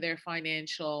according to their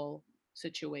financial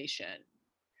situation.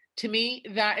 To me,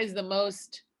 that is the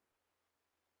most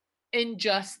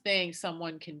unjust thing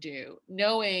someone can do,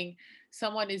 knowing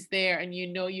someone is there and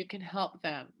you can help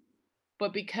them.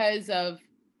 But because of,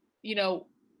 you know,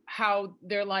 how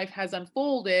their life has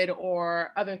unfolded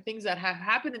or other things that have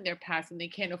happened in their past and they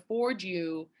can't afford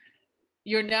you,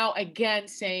 you're now again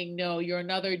saying no, you're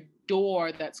another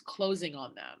door that's closing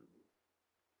on them.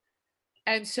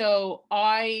 And so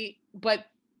but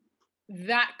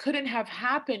that couldn't have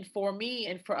happened for me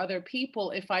and for other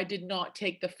people if I did not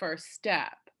take the first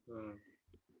step. Mm.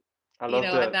 I love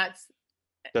And that. that's,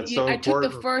 That's so I took the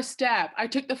important. first step. I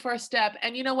took the first step.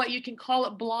 And you know what? You can call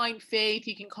it blind faith,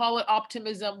 you can call it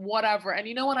optimism, whatever. And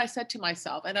you know what I said to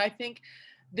myself? And I think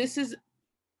this is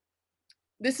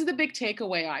the big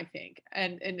takeaway, I think,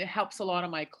 and it helps a lot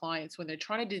of my clients when they're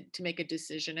trying to make a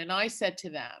decision. And I said to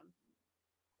them,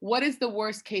 what is the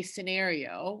worst case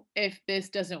scenario if this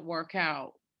doesn't work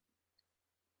out?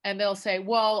 And they'll say,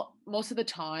 well, most of the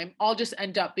time, I'll just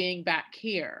end up being back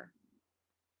here.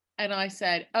 And I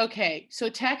said, okay, so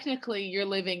technically you're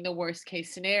living the worst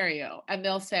case scenario. And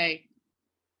they'll say,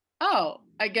 oh,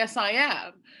 I guess I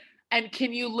am. And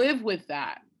can you live with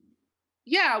that?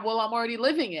 Yeah, well, I'm already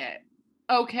living it.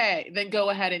 Okay, then go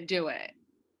ahead and do it.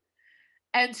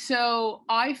 And so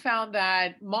I found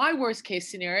that my worst case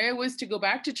scenario was to go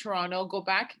back to Toronto, go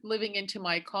back living into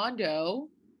my condo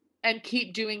and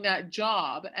keep doing that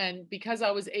job. And because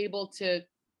I was able to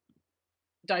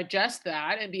digest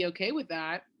that and be okay with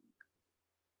that,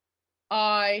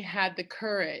 I had the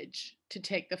courage to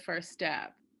take the first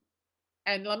step.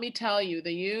 And let me tell you,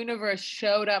 the universe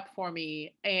showed up for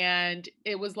me and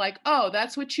it was like, "Oh,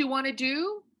 that's what you want to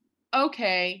do?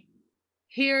 Okay.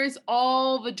 Here's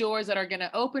all the doors that are going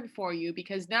to open for you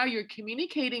because now you're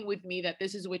communicating with me that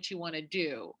this is what you want to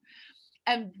do."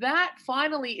 And that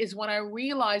finally is when I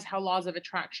realized how laws of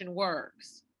attraction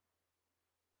works.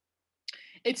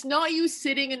 It's not you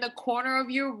sitting in the corner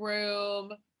of your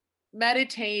room,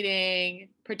 meditating,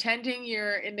 pretending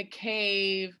you're in the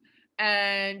cave,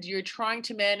 and you're trying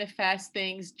to manifest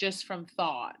things just from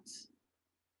thoughts.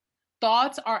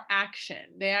 Thoughts are action.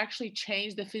 They actually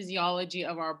change the physiology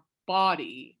of our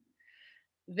body.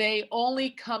 They only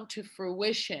come to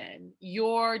fruition.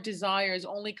 Your desires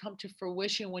only come to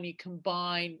fruition when you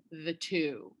combine the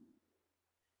two.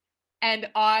 And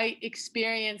I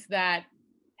experienced that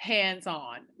hands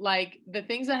on. Like the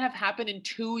things that have happened in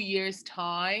 2 years'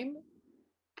 time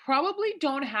probably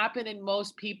don't happen in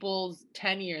most people's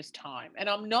 10 years' time. And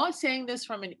I'm not saying this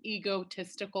from an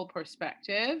egotistical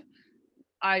perspective.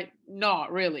 I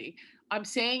not really. I'm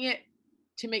saying it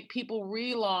to make people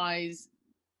realize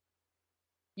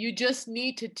you just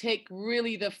need to take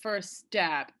really the first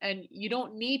step and you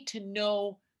don't need to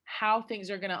know how things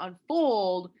are going to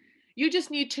unfold. You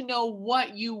just need to know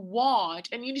what you want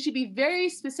and you need to be very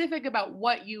specific about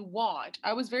what you want.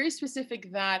 I was very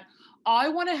specific that I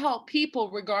want to help people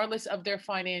regardless of their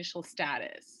financial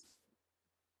status.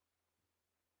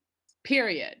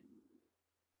 Period.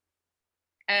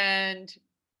 And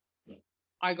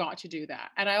I got to do that.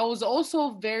 And I was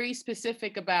also very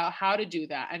specific about how to do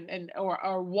that and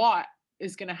or what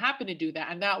is going to happen to do that.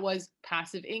 And that was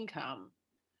passive income.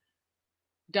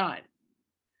 Done.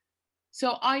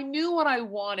 So I knew what I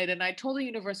wanted and I told the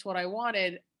universe what I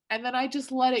wanted and then I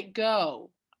just let it go.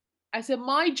 I said,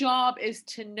 my job is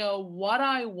to know what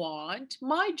I want.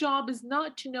 My job is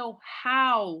not to know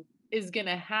how is going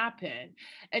to happen.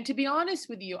 And to be honest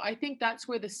with you, I think that's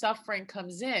where the suffering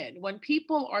comes in. When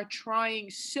people are trying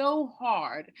so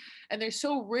hard and they're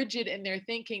so rigid in their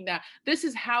thinking that this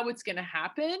is how it's going to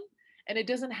happen, and it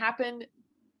doesn't happen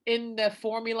in the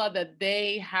formula that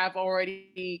they have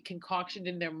already concocted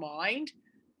in their mind,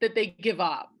 that they give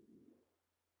up.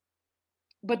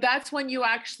 But that's when you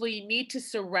actually need to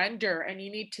surrender and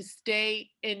you need to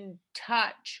stay in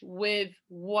touch with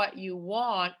what you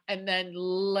want and then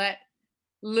let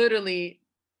literally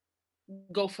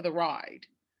go for the ride,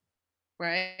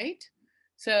 right?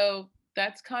 So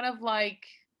that's kind of like,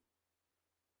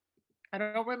 I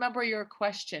don't remember your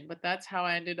question, but that's how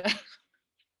I ended up.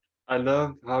 I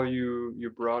love how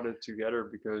you brought it together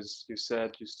because you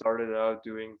said you started out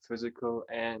doing physical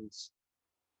and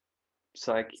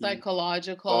psyche,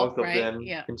 Psychological, both of right? them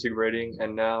Yeah. integrating,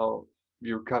 and now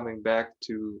you're coming back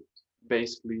to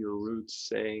basically your roots,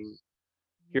 saying,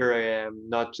 "Here I am,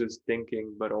 not just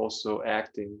thinking, but also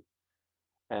acting."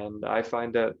 And I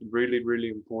find that really, really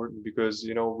important because,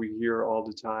 we hear all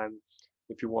the time,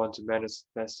 if you want to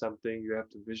manifest something, you have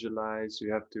to visualize,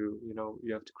 you have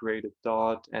to create a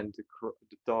thought, and the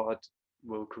thought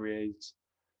will create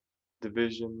the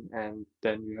vision, and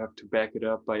then you have to back it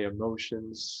up by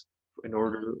emotions in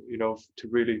order, Mhm, to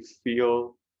really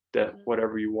feel that mhm,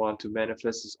 whatever you want to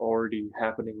manifest is already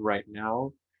happening right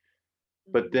now.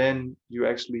 But mhm, then you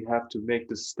actually have to make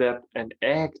the step and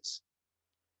act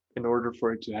in order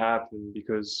for it to happen,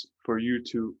 because for you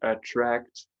to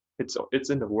attract, it's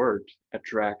in the word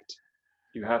attract,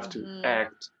 you have to mhm,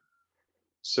 act.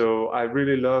 So I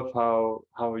really love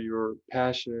how your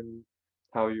passion,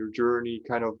 how your journey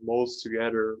kind of molds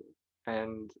together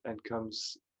and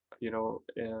comes,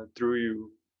 through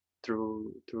you,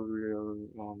 through your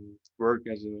work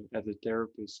as a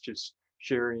therapist, just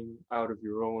sharing out of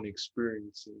your own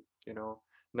experiences,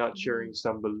 not sharing mhm,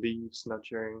 some beliefs, not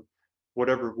sharing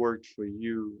whatever worked for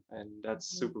you, and that's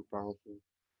mhm, super powerful.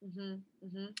 mhm,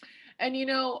 mhm. And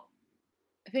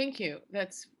thank you.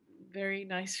 That's very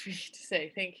nice for you to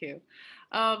say. Thank you.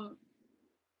 Um,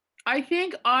 I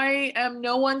think I am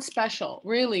no one special,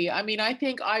 really. I mean, I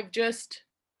think I've just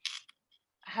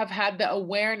have had the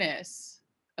awareness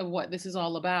of what this is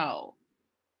all about,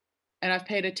 and I've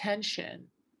paid attention.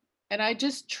 And I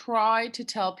just try to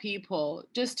tell people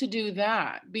just to do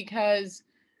that because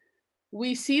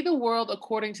we see the world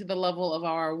according to the level of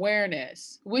our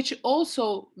awareness, which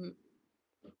also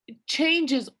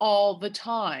changes all the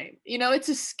time. It's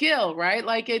a skill, right?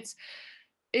 Like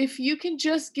if you can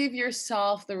just give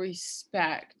yourself the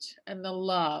respect and the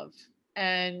love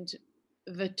and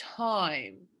the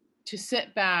time to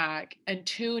sit back and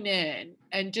tune in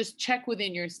and just check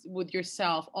within with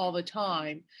yourself all the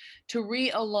time, to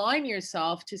realign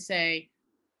yourself to say,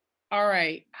 all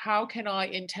right, how can I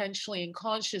intentionally and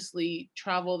consciously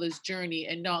travel this journey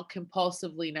and not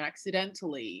compulsively and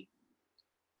accidentally?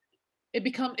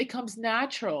 It comes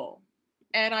natural.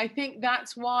 And I think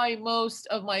that's why most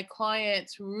of my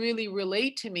clients really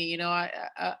relate to me. You know,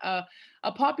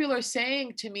 a popular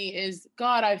saying to me is,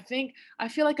 God, I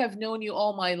feel like I've known you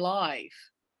all my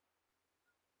life.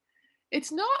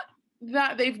 It's not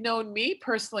that they've known me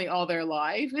personally all their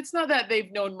life. It's not that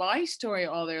they've known my story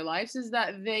all their lives, is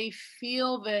that they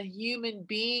feel the human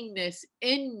beingness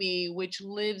in me, which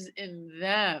lives in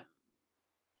them.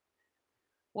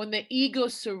 When the ego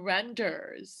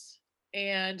surrenders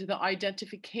and the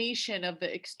identification of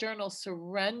the external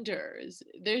surrenders,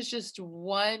 there's just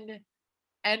one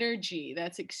energy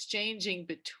that's exchanging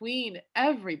between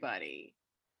everybody.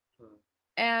 Mm,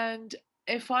 And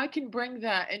if I can bring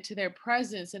that into their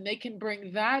presence and they can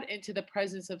bring that into the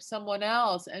presence of someone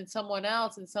else and someone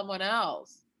else and someone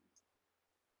else,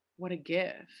 what a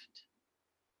gift.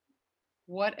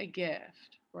 What a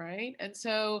gift, right? And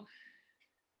so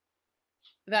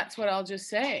that's what I'll just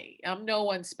say. I'm no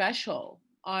one special.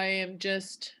 I've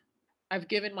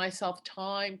given myself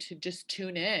time to just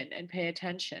tune in and pay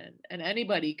attention, and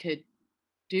anybody could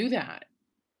do that,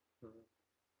 mm.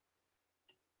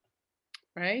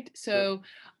 right? So So,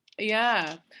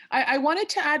 yeah. I wanted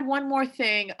to add one more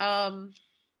thing.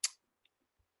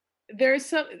 There's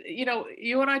some, you know,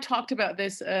 you and I talked about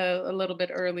this a little bit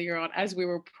earlier on as we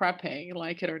were prepping,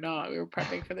 like it or not, we were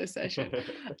prepping for this session.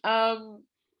 Um,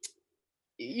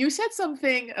 you said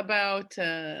something about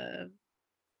I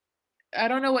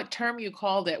don't know what term you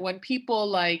called it when people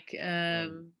like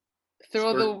um,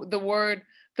 throw spirit. the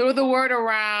word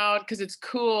around because it's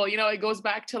cool. You know, it goes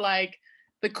back to like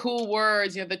the cool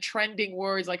words, you know, the trending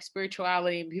words like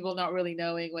spirituality and people not really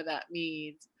knowing what that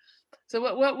means. So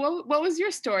what was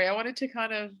your story? I wanted to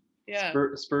kind of, yeah,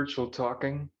 Spiritual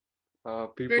talking.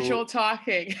 People, spiritual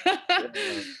talking.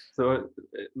 yeah. So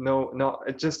no, no.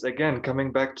 It just again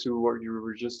coming back to what you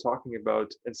were just talking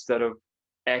about. Instead of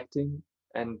acting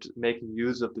and making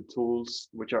use of the tools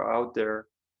which are out there,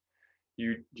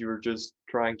 you're just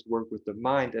trying to work with the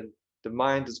mind, and the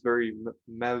mind is very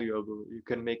malleable. You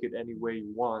can make it any way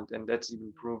you want, and that's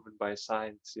even proven by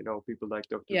science. You know, people like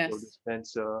Dr. Joe Yes.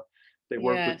 Dispenza, they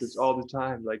work with this Yes. all the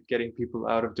time, like getting people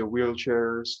out of their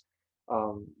wheelchairs.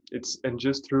 It's and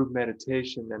just through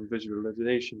meditation and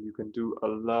visualization you can do a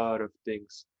lot of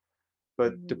things,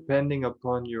 but Mhm. depending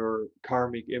upon your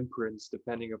karmic imprints,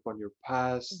 depending upon your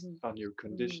past, Mhm. on your Mhm.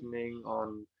 conditioning,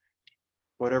 on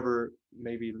whatever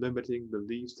maybe limiting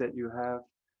beliefs that you have,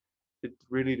 it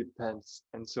really depends.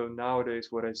 And so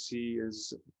nowadays, what I see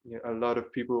is, you know, a lot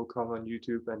of people come on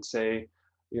YouTube and say,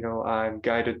 you know, I'm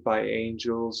guided by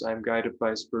angels, I'm guided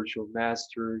by spiritual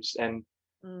masters, and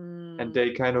Mm.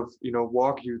 they kind of, you know,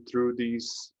 walk you through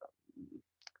these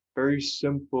very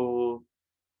simple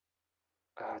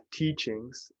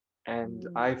teachings. And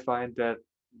Mm. I find that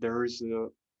there is a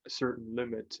certain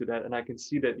limit to that, and I can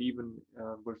see that even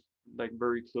with like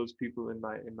very close people in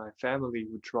my family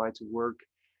who try to work,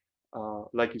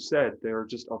 like you said, they're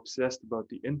just obsessed about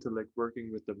the intellect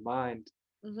working with the mind,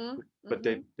 Mhm. but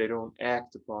Mhm. they don't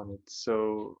act upon it.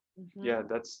 So yeah,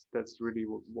 Mhm. that's really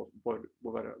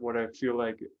what I feel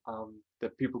like,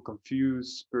 that people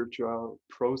confuse spiritual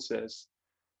process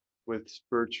with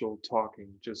spiritual talking.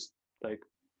 Just like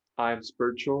I'm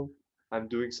spiritual, I'm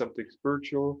doing something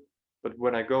spiritual, but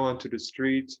when I go onto the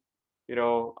street, you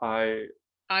know, I'm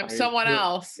I someone kill,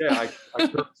 else. yeah, I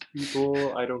curse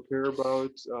people. I don't care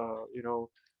about, you know,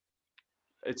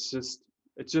 it's just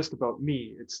it's just about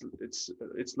me. It's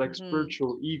like Mhm.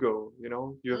 spiritual ego, you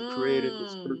know? You have created a Mm.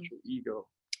 spiritual ego.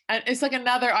 And it's like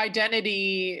another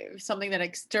identity, something that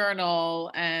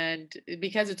external, and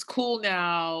because it's cool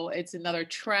now, it's another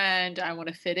trend. I want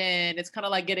to fit in. It's kind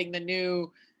of like getting the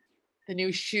new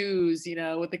shoes, you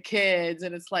know, with the kids,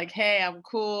 and it's like, hey, I'm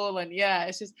cool, and yeah,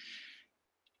 it's just.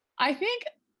 I think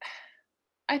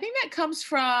I think that comes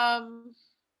from.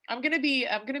 I'm gonna be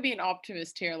an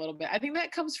optimist here a little bit. I think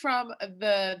that comes from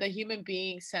the human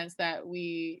being sense that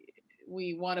we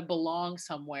want to belong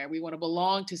somewhere. We want to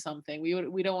belong to something. We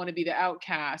don't want to be the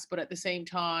outcast, but at the same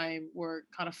time, we're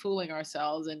kind of fooling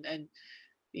ourselves and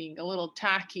being a little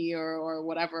tacky or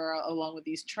whatever along with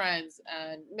these trends.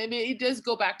 And maybe it does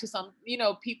go back to some, you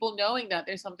know, people knowing that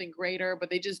there's something greater, but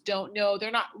they just don't know.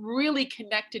 They're not really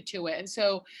connected to it. And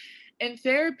so in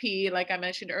therapy, like I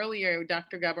mentioned earlier,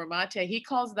 Dr. Gabor Mate, he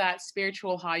calls that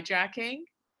spiritual hijacking.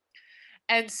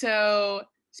 And so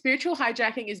spiritual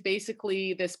hijacking is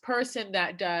basically this person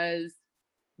that does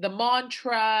the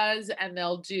mantras and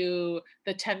they'll do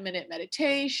the 10-minute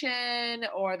meditation,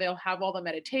 or they'll have all the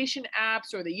meditation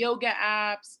apps or the yoga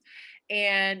apps,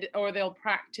 and or they'll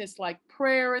practice like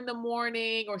prayer in the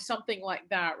morning or something like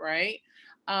that, right?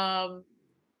 um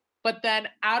but then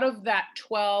out of that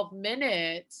 12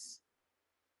 minutes,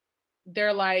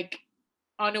 they're like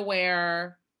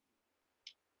unaware,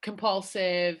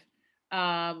 compulsive,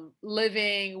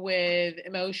 living with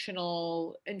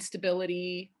emotional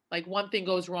instability. Like one thing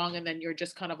goes wrong, and then you're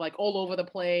just kind of like all over the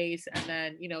place. And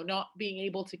then, not being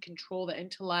able to control the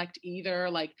intellect either,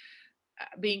 like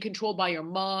being controlled by your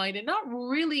mind, and not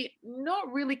really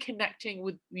connecting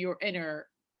with your inner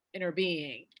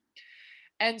being.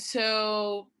 And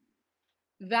so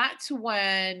that's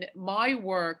when my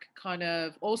work kind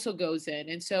of also goes in.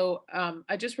 And so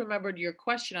I just remembered your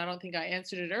question. I don't think I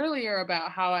answered it earlier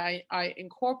about how I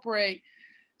incorporate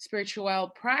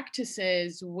spiritual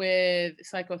practices with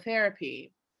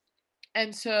psychotherapy.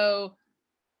 And so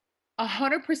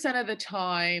 100% of the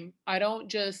time, I don't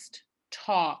just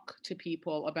talk to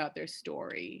people about their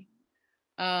story.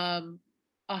 Um,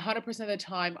 100% of the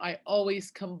time, I always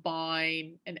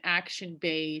combine an action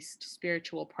based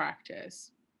spiritual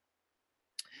practice.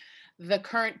 The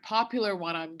current popular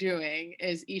one I'm doing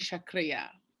is Isha Kriya.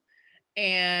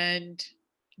 And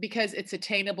because it's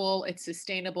attainable, it's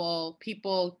sustainable,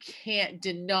 people can't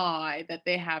deny that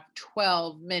they have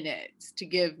 12 minutes to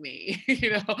give me,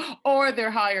 or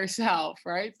their higher self,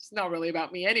 right? It's not really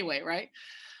about me anyway, right?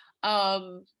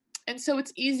 Um, and so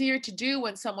it's easier to do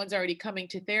when someone's already coming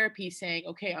to therapy saying,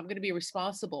 okay, I'm going to be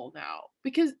responsible now.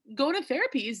 Because going to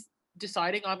therapy is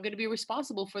deciding I'm going to be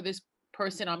responsible for this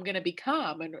person I'm going to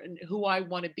become, and who I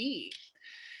want to be.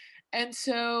 And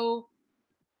so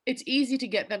it's easy to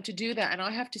get them to do that. And I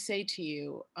have to say to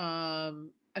you,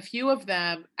 a few of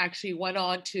them actually went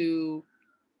on to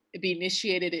be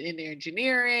initiated in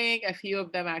engineering. A few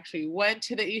of them actually went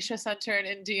to the Isha Center in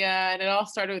India, and it all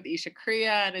started with Isha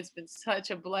Kriya. And it's been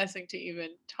such a blessing to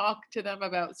even talk to them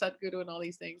about Sadhguru and all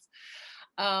these things.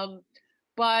 Um,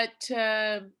 but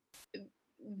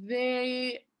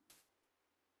they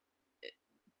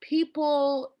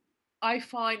people, I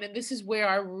find, and this is where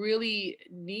I really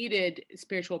needed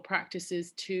spiritual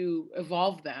practices to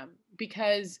evolve them,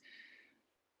 because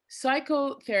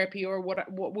psychotherapy, or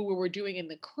what we were doing in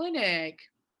the clinic,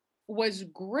 was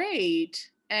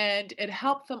great, and it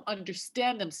helped them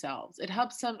understand themselves. It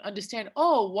helps them understand,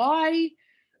 oh, why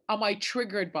am I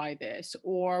triggered by this?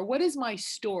 Or what is my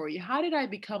story? How did I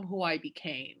become who I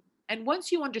became? And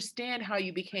once you understand how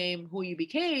you became who you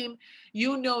became,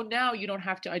 now you don't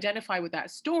have to identify with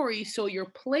that story. So your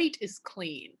plate is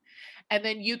clean. And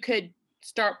then you could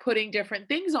start putting different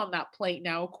things on that plate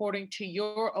now according to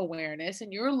your awareness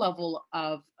and your level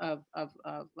of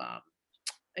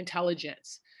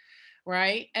intelligence,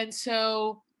 right? And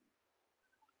so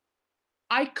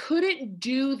I couldn't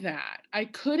do that. I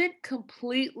couldn't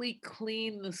completely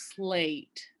clean the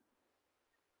slate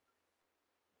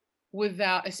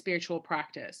without a spiritual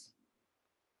practice,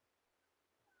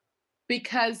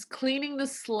 because cleaning the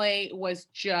slate was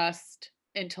just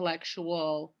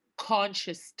intellectual,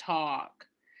 conscious talk.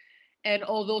 And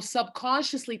although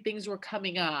subconsciously things were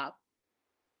coming up,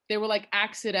 they were like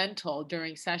accidental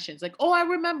during sessions. Like, oh, I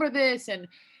remember this. And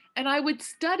I would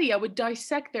study, I would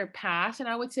dissect their past, and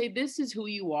I would say, this is who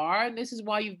you are, and this is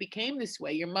why you became this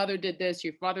way. Your mother did this,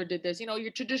 your father did this,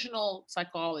 your traditional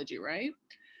psychology, right?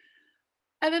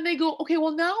 And then they go, okay,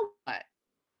 well, now what?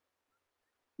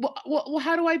 Well,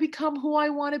 how do I become who I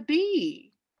want to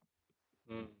be?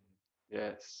 Mm.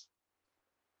 Yes.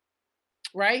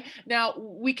 Right? Now,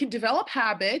 we can develop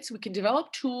habits, we can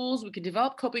develop tools, we can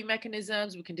develop coping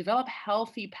mechanisms, we can develop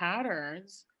healthy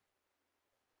patterns.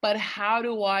 But how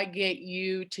do I get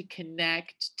you to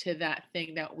connect to that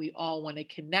thing that we all want to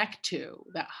connect to,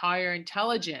 that higher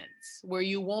intelligence, where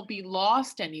you won't be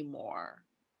lost anymore?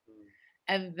 Mm.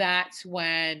 And that's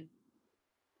when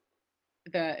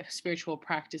the spiritual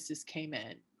practices came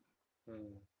in.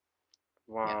 Mm.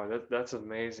 Yeah. Wow, that's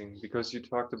amazing because you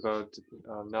talked about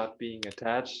not being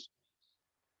attached,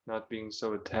 not being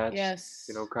so attached, Yes.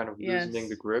 kind of loosening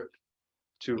the Yes. grip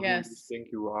to who you Yes.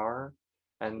 think you are.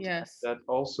 And Yes. that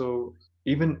also,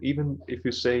 even if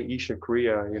you say Isha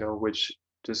Kriya, which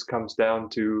just comes down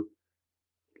to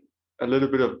a little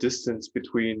bit of distance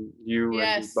between you and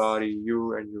your Yes. body,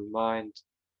 you and your mind,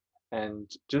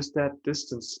 and just that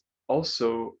distance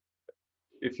also,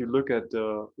 if you look at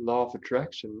the law of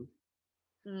attraction,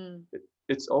 Mm.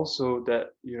 it's also that,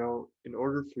 in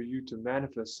order for you to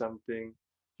manifest something,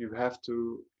 you have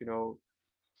to,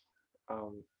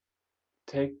 um,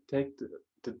 take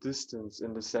the distance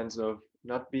in the sense of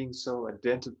not being so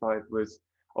identified with,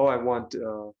 oh, I want,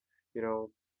 you know,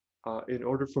 in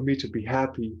order for me to be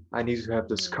happy, I need to have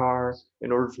this Mhm. car. In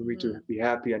order for me to Mhm. be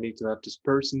happy, I need to have this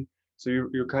person. So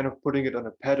you're kind of putting it on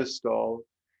a pedestal.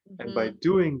 And by Mhm.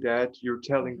 doing that, you're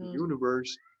telling the Mhm.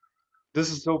 universe, this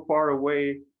is so far away.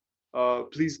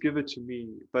 Please give it to me.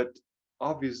 But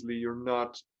obviously, you're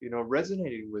not,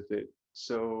 resonating with it.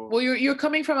 So, Well, you're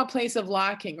coming from a place of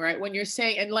lacking, right? When you're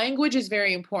saying, and language is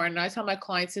very important. I tell my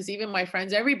clients this, even my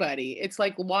friends, everybody, it's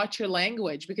like watch your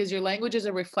language because your language is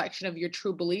a reflection of your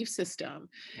true belief system.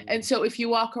 And mm, so if you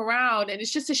walk around and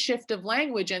it's just a shift of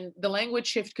language, and the language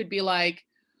shift could be like,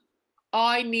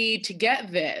 I need to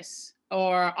get this,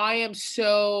 or I am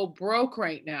so broke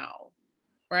right now,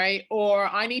 right? Or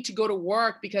I need to go to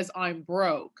work because I'm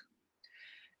broke.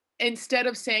 Instead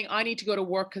of saying, I need to go to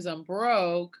work because I'm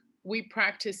broke, we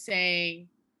practice saying,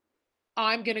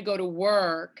 I'm going to go to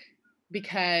work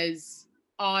because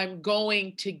I'm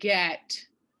going to get,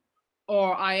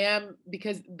 or I am,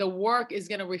 because the work is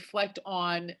going to reflect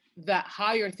on that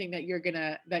higher thing that you're going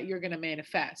to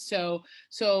manifest. So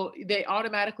they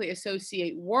automatically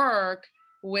associate work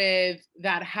with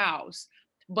that house.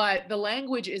 But the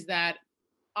language is that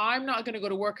I'm not going to go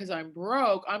to work because I'm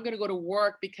broke. I'm going to go to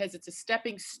work because it's a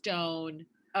stepping stone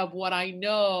of what I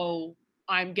know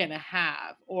I'm going to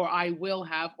have, or I will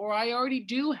have, or I already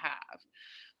do have.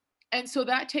 And so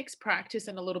that takes practice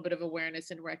and a little bit of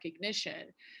awareness and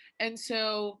recognition. And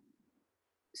so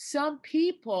some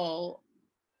people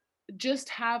just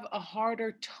have a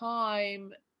harder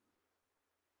time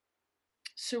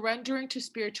surrendering to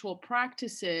spiritual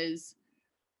practices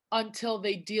until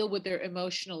they deal with their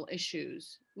emotional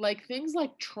issues, like things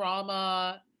like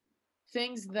trauma,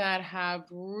 things that have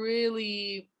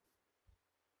really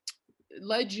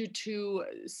led you to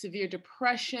severe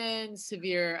depression,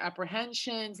 severe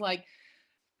apprehensions. Like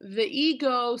the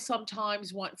ego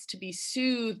sometimes wants to be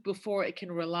soothed before it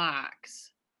can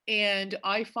relax. And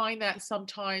I find that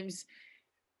sometimes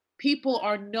people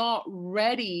are not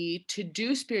ready to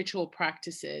do spiritual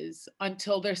practices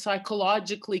until they're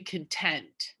psychologically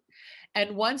content.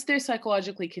 And once they're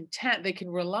psychologically content, they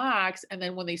can relax. And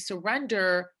then when they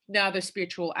surrender, now the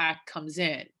spiritual act comes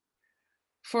in.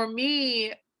 For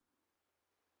me,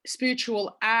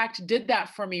 spiritual act did that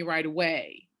for me right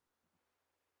away.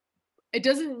 It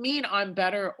doesn't mean I'm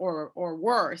better or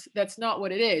worse. That's not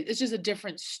what it is. It's just a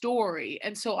different story.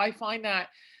 And so I find that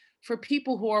for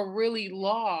people who are really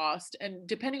lost, and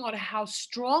depending on how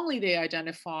strongly they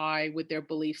identify with their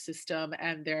belief system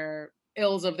and their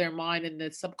ills of their mind and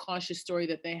the subconscious story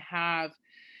that they have,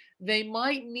 they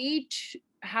might need to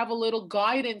have a little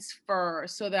guidance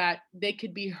first so that they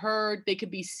could be heard, they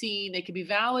could be seen, they could be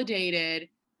validated.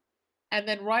 And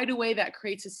then right away, that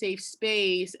creates a safe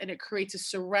space and it creates a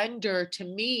surrender to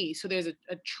me. So there's a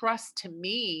trust to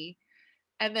me.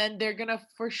 And then they're going to,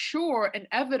 for sure,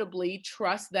 inevitably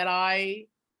trust that I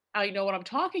know what I'm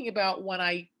talking about when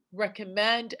I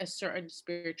recommend a certain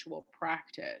spiritual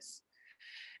practice.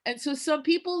 And so some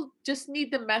people just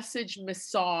need the message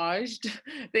massaged.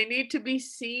 They need to be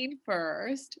seen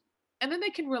first, and then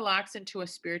they can relax into a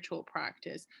spiritual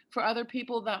practice. For other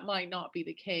people, that might not be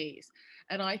the case.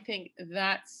 And I think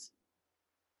that's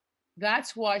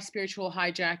why spiritual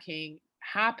hijacking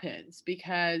happens,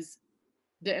 because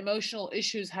the emotional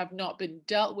issues have not been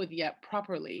dealt with yet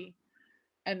properly.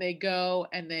 And they go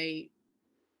and they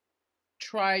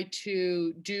try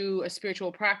to do a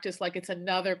spiritual practice like it's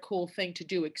another cool thing to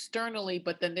do externally,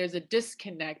 but then there's a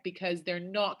disconnect because they're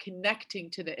not connecting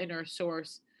to the inner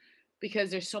source, because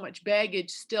there's so much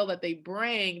baggage still that they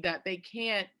bring that they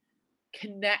can't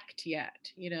connect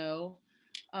yet.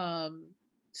 um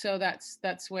so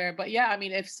that's where, but yeah, I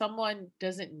mean, if someone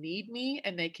doesn't need me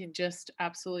and they can just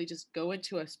absolutely just go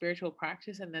into a spiritual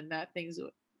practice, and then that thing's,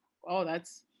 oh,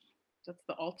 that's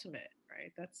the ultimate,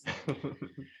 right? That's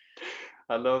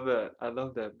I love that. I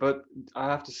love that. But I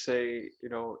have to say,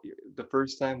 the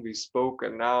first time we spoke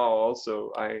and now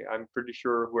also, I'm pretty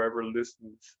sure whoever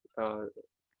listens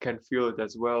can feel it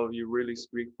as well. You really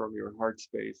speak from your heart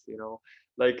space.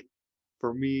 Like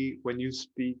for me, when you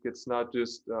speak, it's not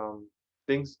just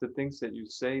the things that you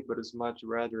say, but it's much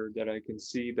rather that I can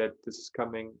see that this is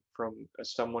coming from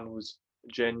someone who's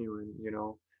genuine.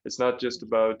 It's not just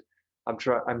about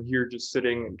I'm here just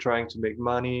sitting and trying to make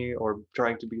money or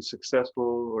trying to be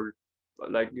successful or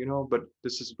but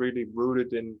this is really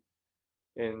rooted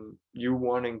in you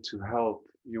wanting to help,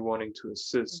 you wanting to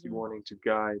assist, you mhm. wanting to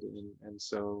guide, and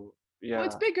so. Well,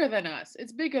 it's yeah. bigger than us.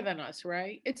 It's bigger than us,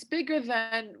 right? It's bigger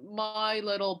than my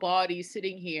little body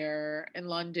sitting here in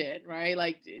London, right?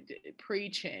 Like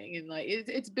preaching and like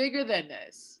it's bigger than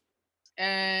this.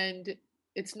 And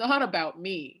it's not about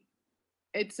me.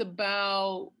 It's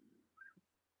about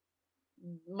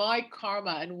my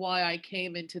karma and why I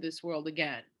came into this world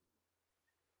again.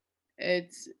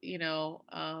 It's,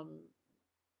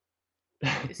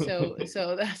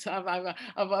 so that's I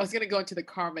was gonna go into the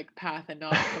karmic path and now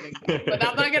I'm coming back, but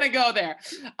I'm not gonna go there.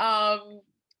 Um,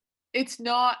 it's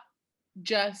not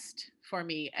just for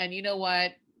me. And you know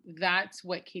what? That's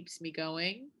what keeps me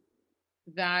going.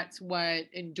 That's what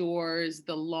endures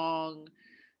the long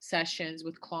sessions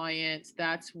with clients.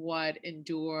 That's what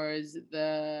endures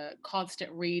the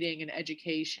constant reading and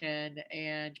education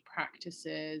and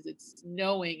practices. It's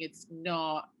knowing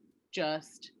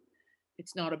just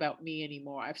it's not about me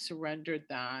anymore. I've surrendered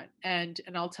that. And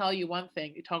I'll tell you one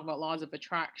thing, you talk about laws of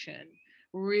attraction.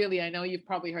 Really, I know you've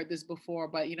probably heard this before,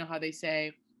 but you know how they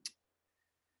say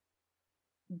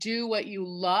do what you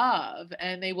love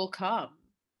and they will come.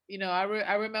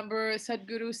 I remember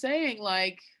Sadhguru saying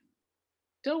like,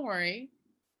 don't worry,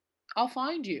 I'll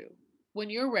find you. When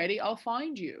you're ready, I'll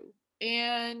find you.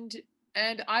 And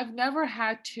and I've never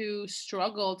had to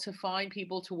struggle to find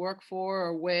people to work for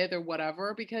or with or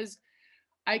whatever because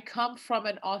I come from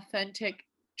an authentic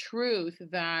truth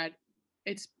that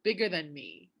it's bigger than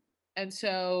me. And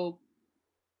so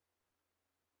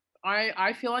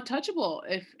I feel untouchable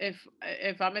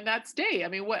if I'm in that state. I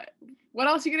mean, what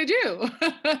else are you gonna do?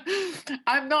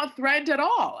 I'm not threatened at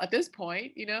all at this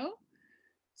point, you know?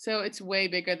 So it's way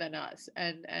bigger than us.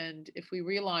 And if we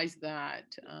realize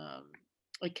that,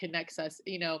 it connects us,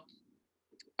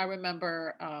 I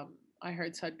remember I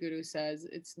heard Sadhguru says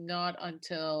it's not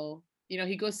until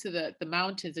he goes to the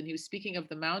mountains and he was speaking of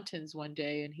the mountains one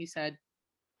day and he said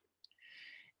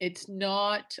it's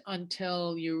not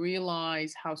until you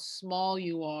realize how small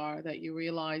you are that you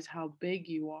realize how big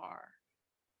you are.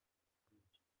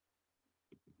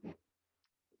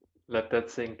 Let that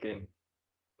sink in.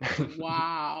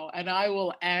 Wow. And I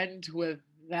will end with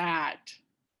that.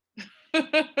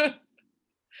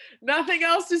 Nothing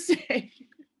else to say.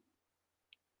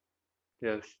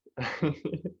 Yes.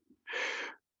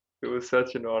 It was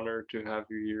such an honor to have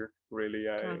you here. Really,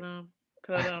 Pranam.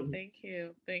 Pranam. Thank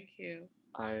you. Thank you.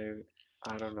 I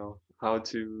I don't know how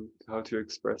to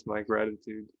express my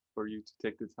gratitude for you to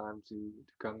take the time to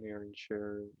come here and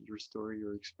share your story,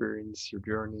 your experience, your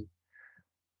journey.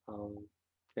 Um,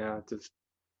 yeah, just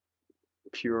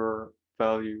pure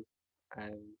value.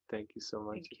 And thank you so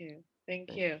much. Thank you. Thank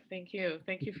Thank you. Thank you.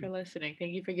 Thank you for listening.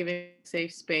 Thank you for giving me a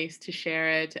safe space to share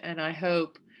it. And I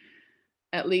hope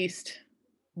at least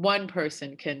one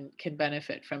person can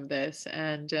benefit from this.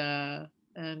 And me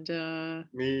and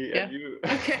yeah. you.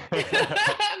 Okay.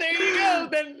 There you go.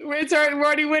 Then we're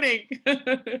already winning.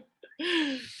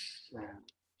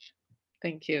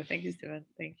 Thank you. Thank you, Steven.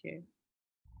 Thank you.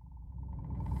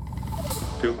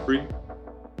 Feel free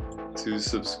to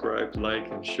subscribe, like,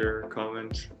 and share,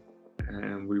 comment,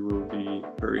 and we will be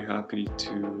very happy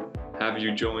to have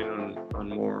you join on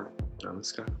more.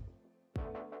 Namaskar.